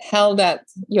held at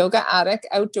Yoga Attic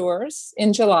outdoors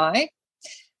in July.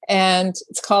 And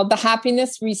it's called the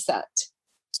Happiness Reset.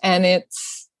 And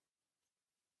it's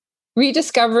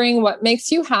rediscovering what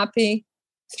makes you happy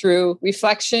through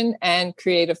reflection and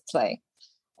creative play.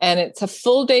 And it's a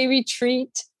full day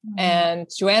retreat. And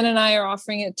Joanne and I are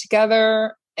offering it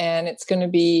together. And it's going to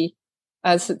be,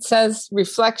 as it says,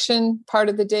 reflection part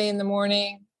of the day in the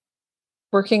morning,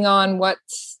 working on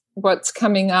what's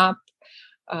coming up,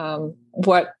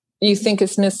 what you think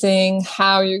is missing,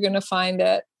 how you're going to find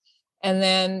it. And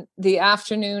then the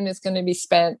afternoon is going to be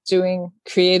spent doing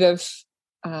creative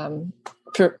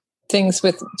things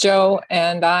with Joe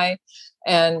and I,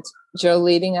 and Joe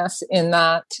leading us in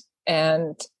that.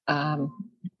 And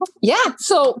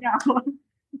so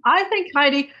I think,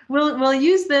 Heidi, we'll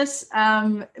use this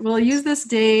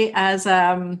day as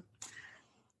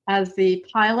the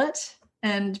pilot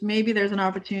and maybe there's an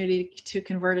opportunity to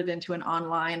convert it into an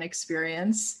online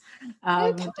experience.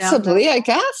 Possibly, I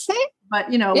guess. Eh? But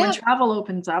when travel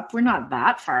opens up, we're not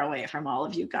that far away from all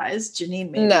of you guys.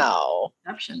 Janine, maybe no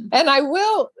exception. And I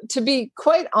will, to be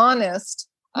quite honest,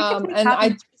 and I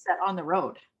set on the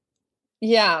road.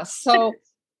 Yeah. So,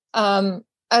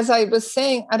 as I was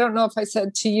saying, I don't know if I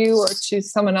said to you or to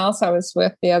someone else I was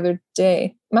with the other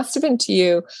day, must have been to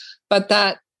you, but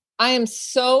that I am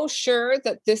so sure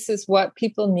that this is what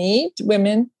people need,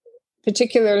 women,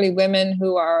 particularly women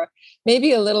who are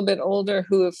maybe a little bit older,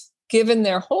 who have given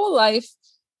their whole life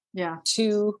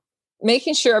to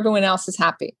making sure everyone else is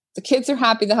happy. The kids are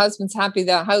happy, the husband's happy,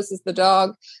 the house is the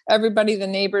dog, everybody, the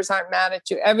neighbors aren't mad at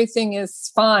you, everything is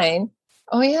fine.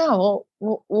 Oh yeah, well,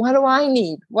 what do I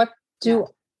need? What do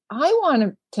I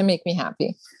want to make me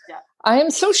happy? Yeah. I am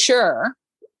so sure.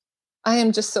 I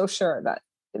am just so sure that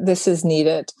this is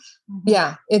needed. Mm-hmm.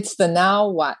 Yeah, it's the now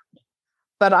what.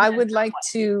 But I would like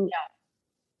to,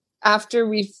 after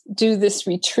we do this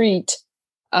retreat,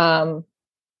 and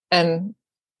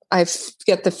I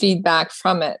get the feedback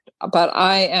from it, but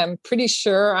I am pretty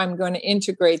sure I'm going to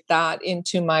integrate that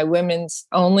into my women's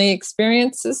only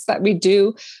experiences that we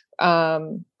do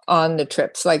on the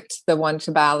trips, like the one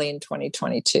to Bali in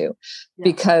 2022,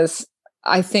 because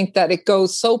I think that it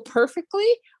goes so perfectly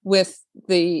with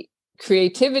the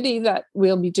creativity that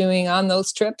we'll be doing on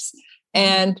those trips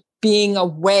and being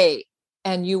away,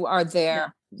 and you are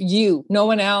there. No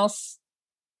one else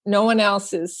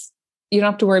is, you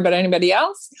don't have to worry about anybody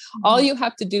else. Mm-hmm. All you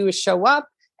have to do is show up,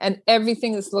 and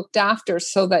everything is looked after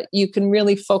so that you can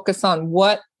really focus on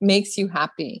what makes you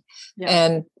happy. Yeah.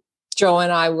 And Joe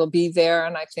and I will be there.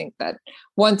 And I think that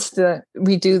once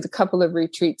we do the couple of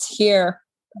retreats here,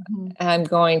 I'm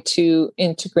going to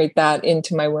integrate that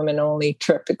into my women only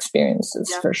trip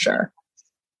experiences for sure.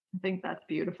 I think that's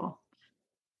beautiful.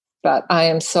 But I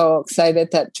am so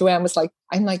excited that Joanne was like,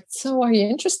 I'm like, so are you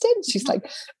interested? She's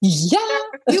like, yeah.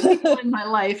 There are a few people in my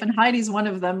life, and Heidi's one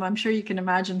of them. I'm sure you can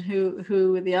imagine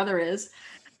who the other is,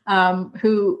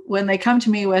 who, when they come to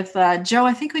me with, Joe,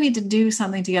 I think we need to do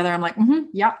something together. I'm like,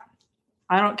 yep.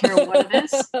 I don't care what it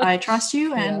is. I trust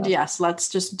you. And yes, let's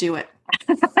just do it.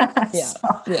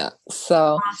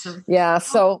 So, awesome. Yeah.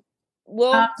 So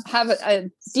we'll have a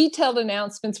detailed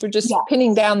announcements. We're just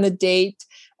pinning down the date,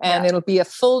 and it'll be a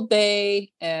full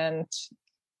day. And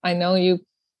I know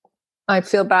I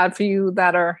feel bad for you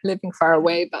that are living far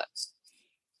away, but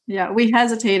we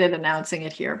hesitated announcing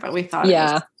it here, but we thought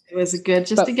it was good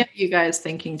just to get you guys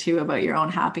thinking too about your own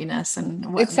happiness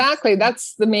and exactly.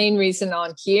 That's the main reason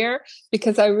on here,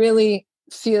 because I really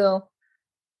feel,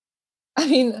 I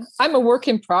mean, I'm a work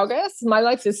in progress. My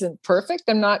life isn't perfect.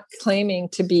 I'm not claiming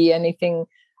to be anything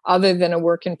other than a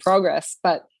work in progress,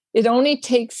 but it only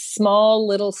takes small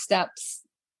little steps,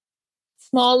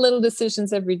 small little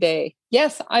decisions every day.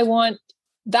 Yes, I want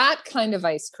that kind of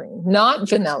ice cream, not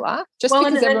vanilla, just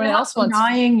because everyone else wants.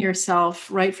 Denying yourself,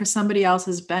 right, for somebody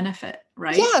else's benefit,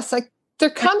 right? Yes, like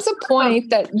there comes a point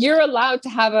that you're allowed to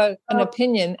have an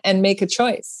opinion and make a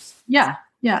choice. Yeah,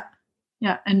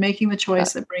 and making the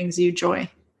choice that brings you joy.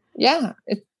 Yeah,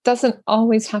 it doesn't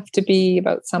always have to be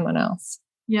about someone else.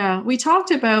 Yeah, we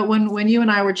talked about when you and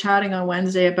I were chatting on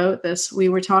Wednesday about this, we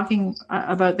were talking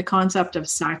about the concept of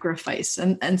sacrifice.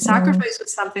 And sacrifice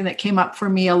was something that came up for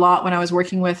me a lot when I was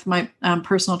working with my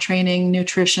personal training,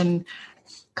 nutrition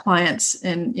clients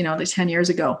in, like 10 years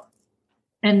ago.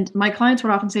 And my clients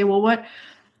would often say, well,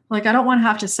 I don't want to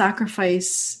have to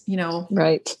sacrifice,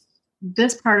 right,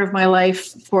 this part of my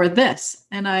life for this.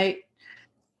 And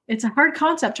it's a hard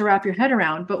concept to wrap your head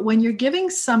around, but when you're giving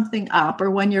something up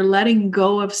or when you're letting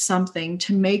go of something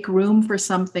to make room for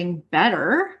something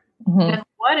better, then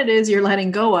what it is you're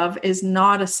letting go of is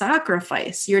not a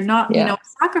sacrifice. You're not,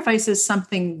 sacrifice is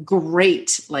something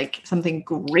great, like something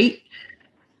great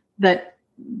that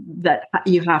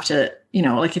you have to,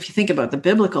 like if you think about the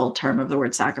biblical term of the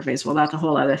word sacrifice, well, that's a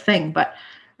whole other thing. But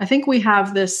I think we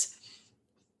have this,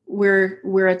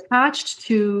 we're attached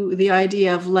to the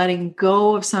idea of letting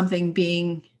go of something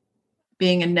being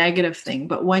a negative thing.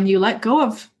 But when you let go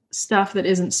of stuff that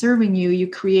isn't serving you, you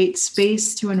create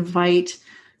space to invite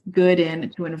good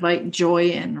in, to invite joy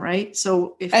in, right?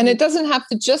 So it doesn't have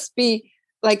to just be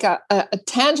like a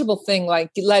tangible thing,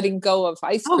 like letting go of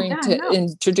ice cream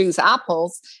introduce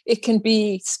apples. It can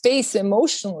be space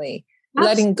emotionally,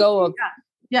 letting go of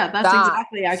that's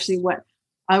exactly actually what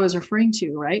I was referring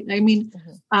to, right? I mean,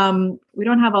 we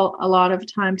don't have a lot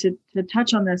of time to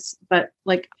touch on this, but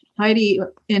like Heidi,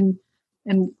 and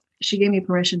she gave me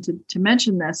permission to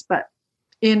mention this, but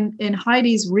in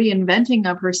Heidi's reinventing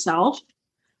of herself,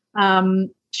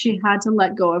 she had to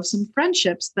let go of some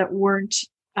friendships that weren't,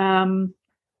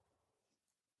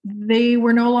 they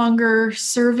were no longer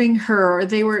serving her.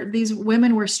 These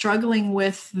women were struggling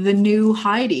with the new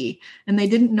Heidi, and they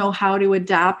didn't know how to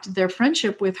adapt their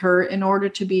friendship with her in order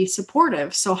to be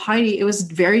supportive. So Heidi, it was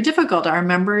very difficult. I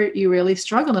remember you really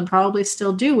struggled, and probably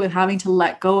still do, with having to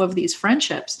let go of these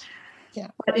friendships. Yeah.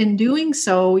 But in doing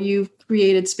so, you've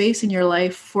created space in your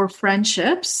life for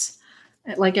friendships,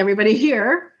 like everybody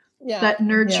here, that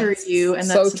nurture you and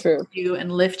that support you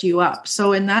and lift you up.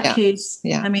 So in that case,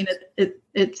 I mean,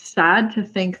 it's sad to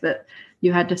think that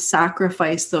you had to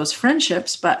sacrifice those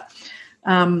friendships, but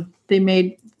creating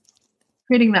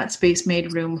that space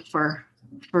made room for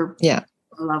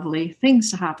lovely things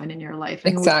to happen in your life.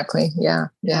 And exactly. We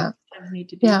need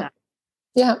to do that.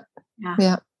 Yeah.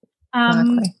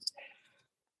 Exactly.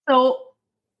 So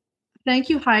thank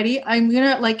you, Heidi. I'm going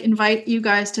to invite you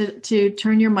guys to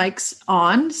turn your mics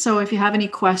on. So if you have any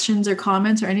questions or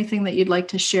comments or anything that you'd like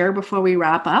to share before we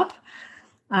wrap up,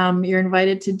 you're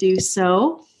invited to do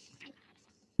so.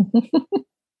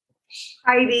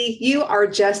 Heidi, you are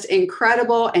just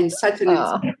incredible and such an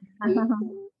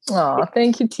Oh,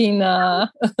 thank you,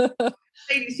 Tina.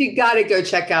 Ladies, you got to go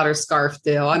check out her scarf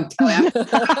deal. I'm telling you,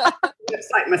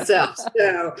 website myself.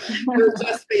 So you're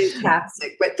just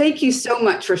fantastic. But thank you so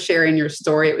much for sharing your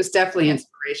story. It was definitely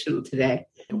inspirational today.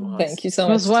 Thank you so much.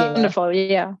 It was wonderful.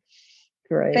 Tina. Yeah.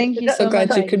 Great. Thank you so glad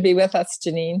much. You could be with us,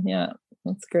 Janine. Yeah.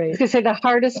 That's great. I was going to say the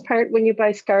hardest part when you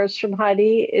buy scarves from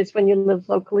Heidi is when you live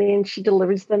locally and she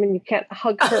delivers them and you can't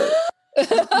hug her. And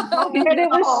it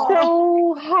was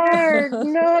so hard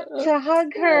not to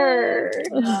hug her.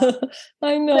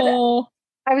 I know.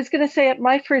 But I was going to say at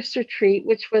my first retreat,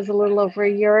 which was a little over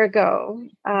a year ago,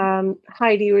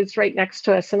 Heidi was right next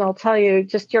to us. And I'll tell you,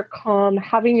 just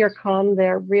having your calm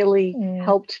there really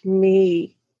helped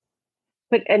me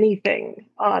put anything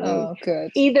on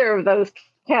either of those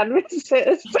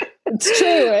canvases. It's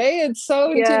true, eh? It's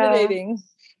so intimidating.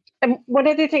 And one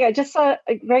other thing, I just saw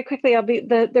very quickly.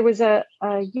 There was a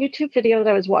YouTube video that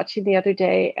I was watching the other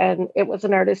day, and it was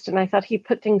an artist, and I thought he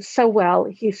put things so well.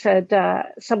 He said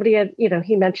somebody had,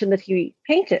 he mentioned that he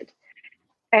painted,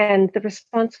 and the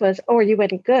response was, "Oh, are you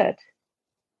any good?"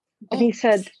 And he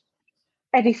said,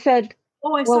 "Oh,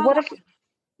 I saw what if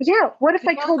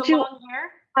I told you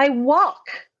I walk?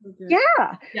 Okay.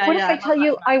 What if I tell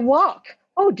you I walk?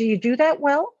 Oh, do you do that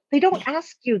well? They don't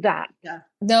ask you that.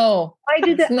 No. I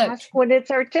do that ask when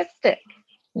it's artistic.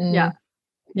 Yeah.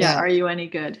 Are you any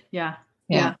good? Yeah.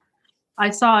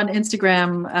 I saw an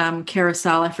Instagram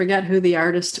carousel. I forget who the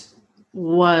artist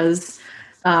was,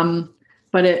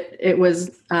 but it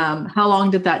was how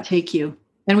long did that take you?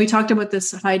 And we talked about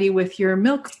this, Heidi, with your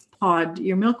milkweed pod,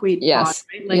 right?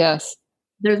 Yes.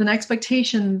 There's an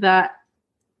expectation that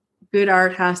good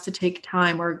art has to take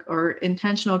time, or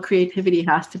intentional creativity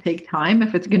has to take time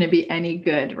if it's going to be any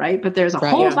good, right? But there's a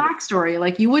whole backstory.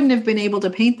 Like, you wouldn't have been able to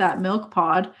paint that milk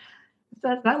pod. Is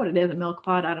that what it is? A milk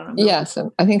pod? I don't know. Yes,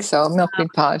 I think so.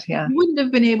 Milkweed pod. Yeah. You wouldn't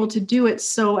have been able to do it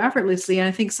so effortlessly. And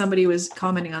I think somebody was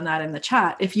commenting on that in the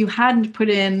chat. If you hadn't put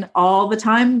in all the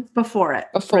time before it.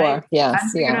 Yes. Had to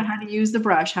figure out how to use the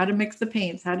brush, how to mix the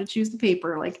paints, how to choose the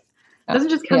paper. Like, it doesn't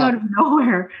just come out of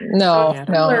nowhere. No.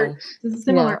 It's a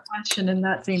similar question in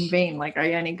that same vein. Like, are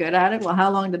you any good at it? Well, how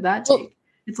long did that take? Well,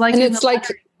 it's like in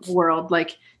the world.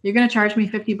 Like, you're going to charge me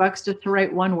 $50 just to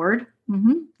write one word.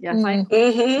 Mm-hmm. Yes, I.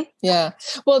 Mm-hmm. Yeah.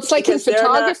 Well, it's like because in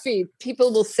photography,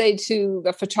 people will say to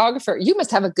the photographer, "You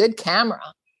must have a good camera."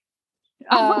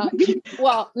 Well,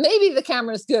 maybe the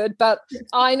camera's good, but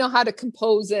I know how to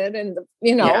compose it, and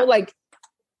like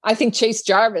I think Chase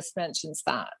Jarvis mentions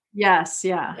that. Yes.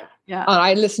 Yeah.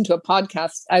 I listened to a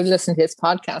podcast. I've listened to his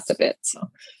podcast a bit. So,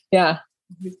 yeah.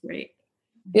 He's great.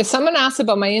 Yeah. Someone asked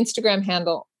about my Instagram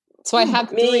handle. So I have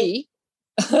three.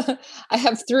 I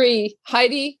have three.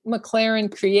 Heidi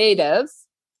McLaren Creative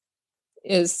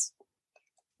is.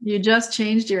 You just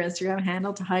changed your Instagram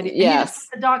handle to Heidi. Yes.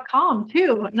 And the .com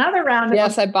too. Another round.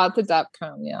 Yes, I bought the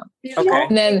 .com. Yeah. Okay.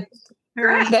 And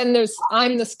then there's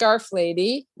I'm the Scarf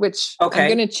Lady, which I'm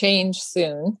going to change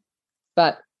soon,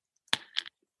 but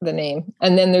the name.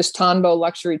 And then there's Tonbo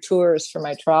Luxury Tours for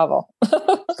my travel.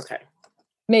 Okay.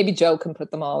 Maybe Joe can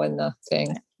put them all in the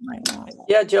thing.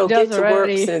 Yeah, Joe, get to work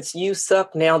since you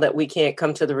suck now that we can't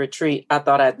come to the retreat. I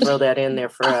thought I'd throw that in there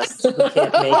for us. We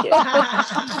can't make it.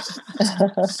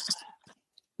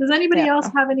 Does anybody else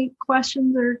have any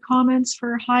questions or comments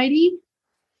for Heidi?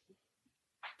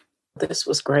 This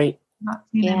was great.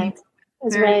 It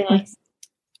was very nice.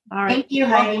 All right. Thank you,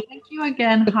 Heidi. Thank you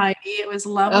again, Heidi. It was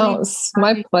lovely. Oh, it's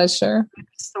my pleasure.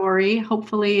 Story.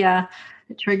 Hopefully, it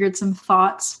triggered some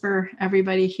thoughts for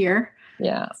everybody here.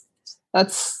 Yeah.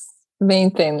 That's the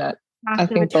main thing that I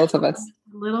think both of us.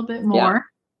 A little bit more.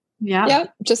 Yeah. Yeah.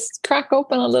 Just crack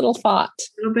open a little thought.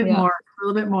 A little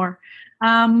bit more.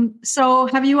 So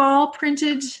have you all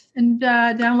printed and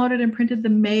downloaded and printed the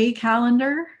May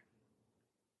calendar?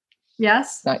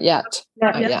 Yes? Not yet.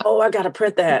 Not yet. Oh, I got to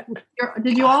print that.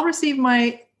 Did you all receive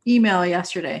my email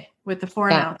yesterday with the 4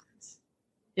 announcements?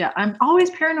 Yeah. I'm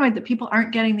always paranoid that people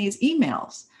aren't getting these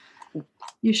emails.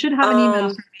 You should have an email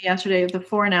from me yesterday with the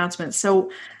 4 announcements.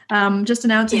 So just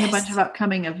announcing a bunch of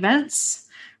upcoming events,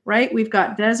 right? We've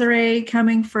got Desiree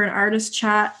coming for an artist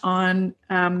chat on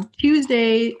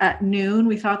Tuesday at noon.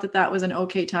 We thought that was an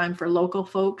okay time for local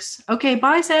folks. Okay,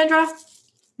 bye, Sandra. I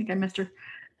think I missed her.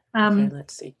 Okay,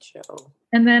 let's see, Joe.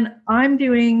 And then I'm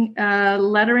doing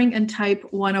lettering and type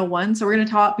 101. So we're going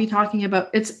to be talking about,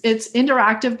 it's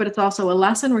interactive, but it's also a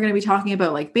lesson. We're going to be talking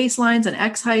about like baselines and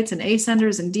X heights and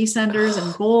ascenders and descenders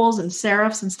and bowls and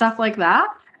serifs and stuff like that.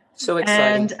 So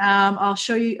exciting. And I'll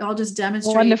show you, I'll just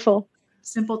demonstrate Wonderful.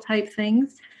 Simple type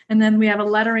things. And then we have a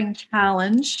lettering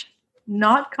challenge,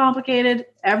 not complicated,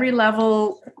 every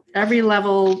level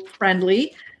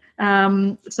friendly.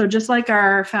 So just like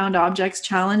our found objects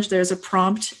challenge, there's a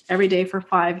prompt every day for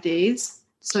 5 days.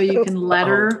 So you can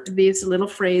letter these little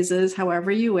phrases however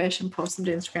you wish and post them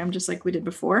to Instagram, just like we did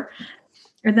before.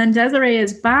 And then Desiree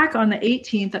is back on the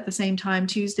 18th at the same time,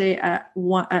 Tuesday at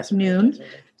noon,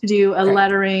 to do a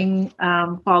lettering,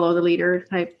 follow the leader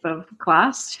type of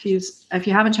class. If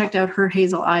you haven't checked out her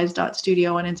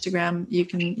hazeleyes.studio on Instagram, you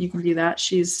can do that.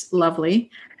 She's lovely.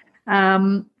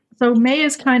 So May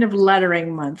is kind of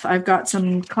lettering month. I've got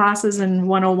some classes and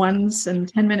 101s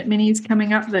and 10-minute minis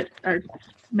coming up that are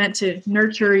meant to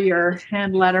nurture your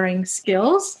hand lettering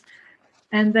skills.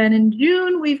 And then in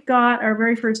June, we've got our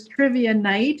very first trivia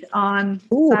night on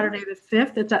Saturday the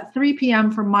 5th. It's at 3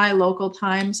 p.m. for my local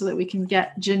time so that we can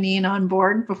get Janine on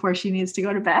board before she needs to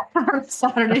go to bed on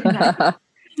Saturday night.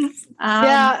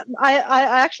 I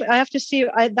have to see.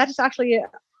 That is actually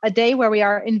a day where we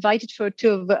are invited to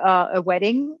a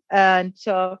wedding. And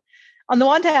so on the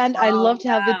one hand, I love to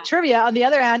have the trivia. On the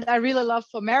other hand, I really love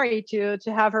for Mary to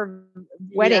have her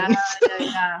wedding.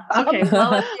 Yeah. Okay.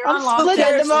 Well, if you're on split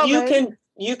at the moment.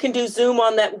 You can do Zoom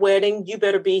on that wedding. You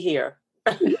better be here.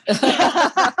 Okay,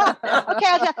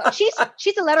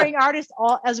 she's a lettering artist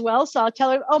as well, so I'll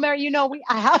tell her, Mary,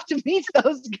 I have to meet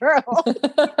those girls.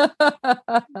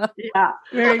 Yeah,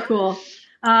 very cool.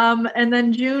 And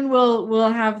then June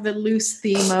we'll have the loose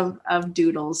theme of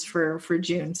doodles for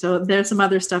June. So there's some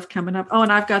other stuff coming up. Oh,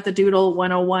 and I've got the Doodle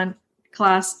 101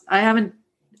 class.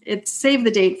 It's saved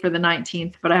the date for the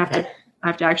 19th, but I have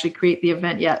to actually create the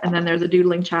event yet. And then there's a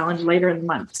doodling challenge later in the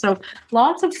month. So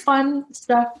lots of fun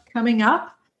stuff coming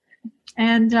up.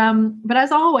 And but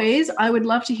as always, I would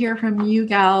love to hear from you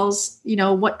gals,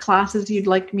 what classes you'd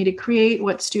like me to create,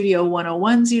 what Studio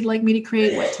 101s you'd like me to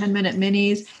create, what 10-minute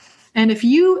minis. And if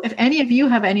any of you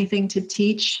have anything to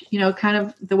teach, kind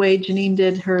of the way Janine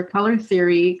did her color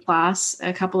theory class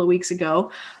a couple of weeks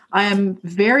ago, I am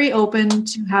very open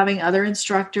to having other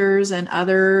instructors and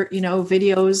other,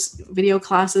 video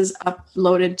classes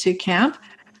uploaded to Camp,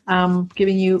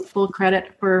 giving you full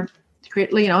credit for create,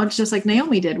 it's just like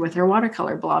Naomi did with her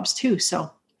watercolor blobs too.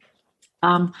 So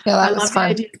I love the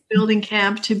idea of building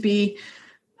Camp to be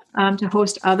to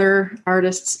host other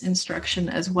artists' instruction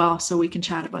as well, so we can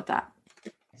chat about that.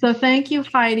 So thank you,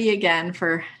 Heidi, again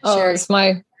for sharing. It's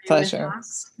my pleasure.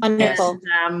 Wonderful.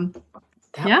 And,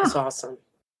 that was awesome.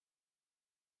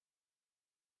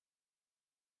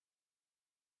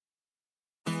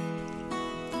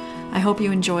 I hope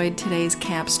you enjoyed today's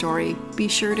camp story. Be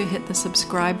sure to hit the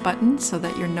subscribe button so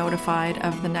that you're notified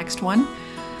of the next one.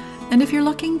 And if you're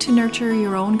looking to nurture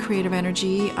your own creative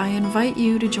energy, I invite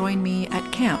you to join me at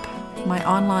Camp, my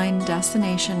online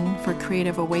destination for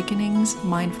creative awakenings,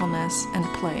 mindfulness, and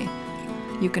play.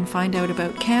 You can find out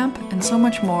about Camp and so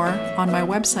much more on my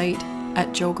website at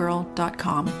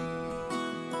joegirl.com.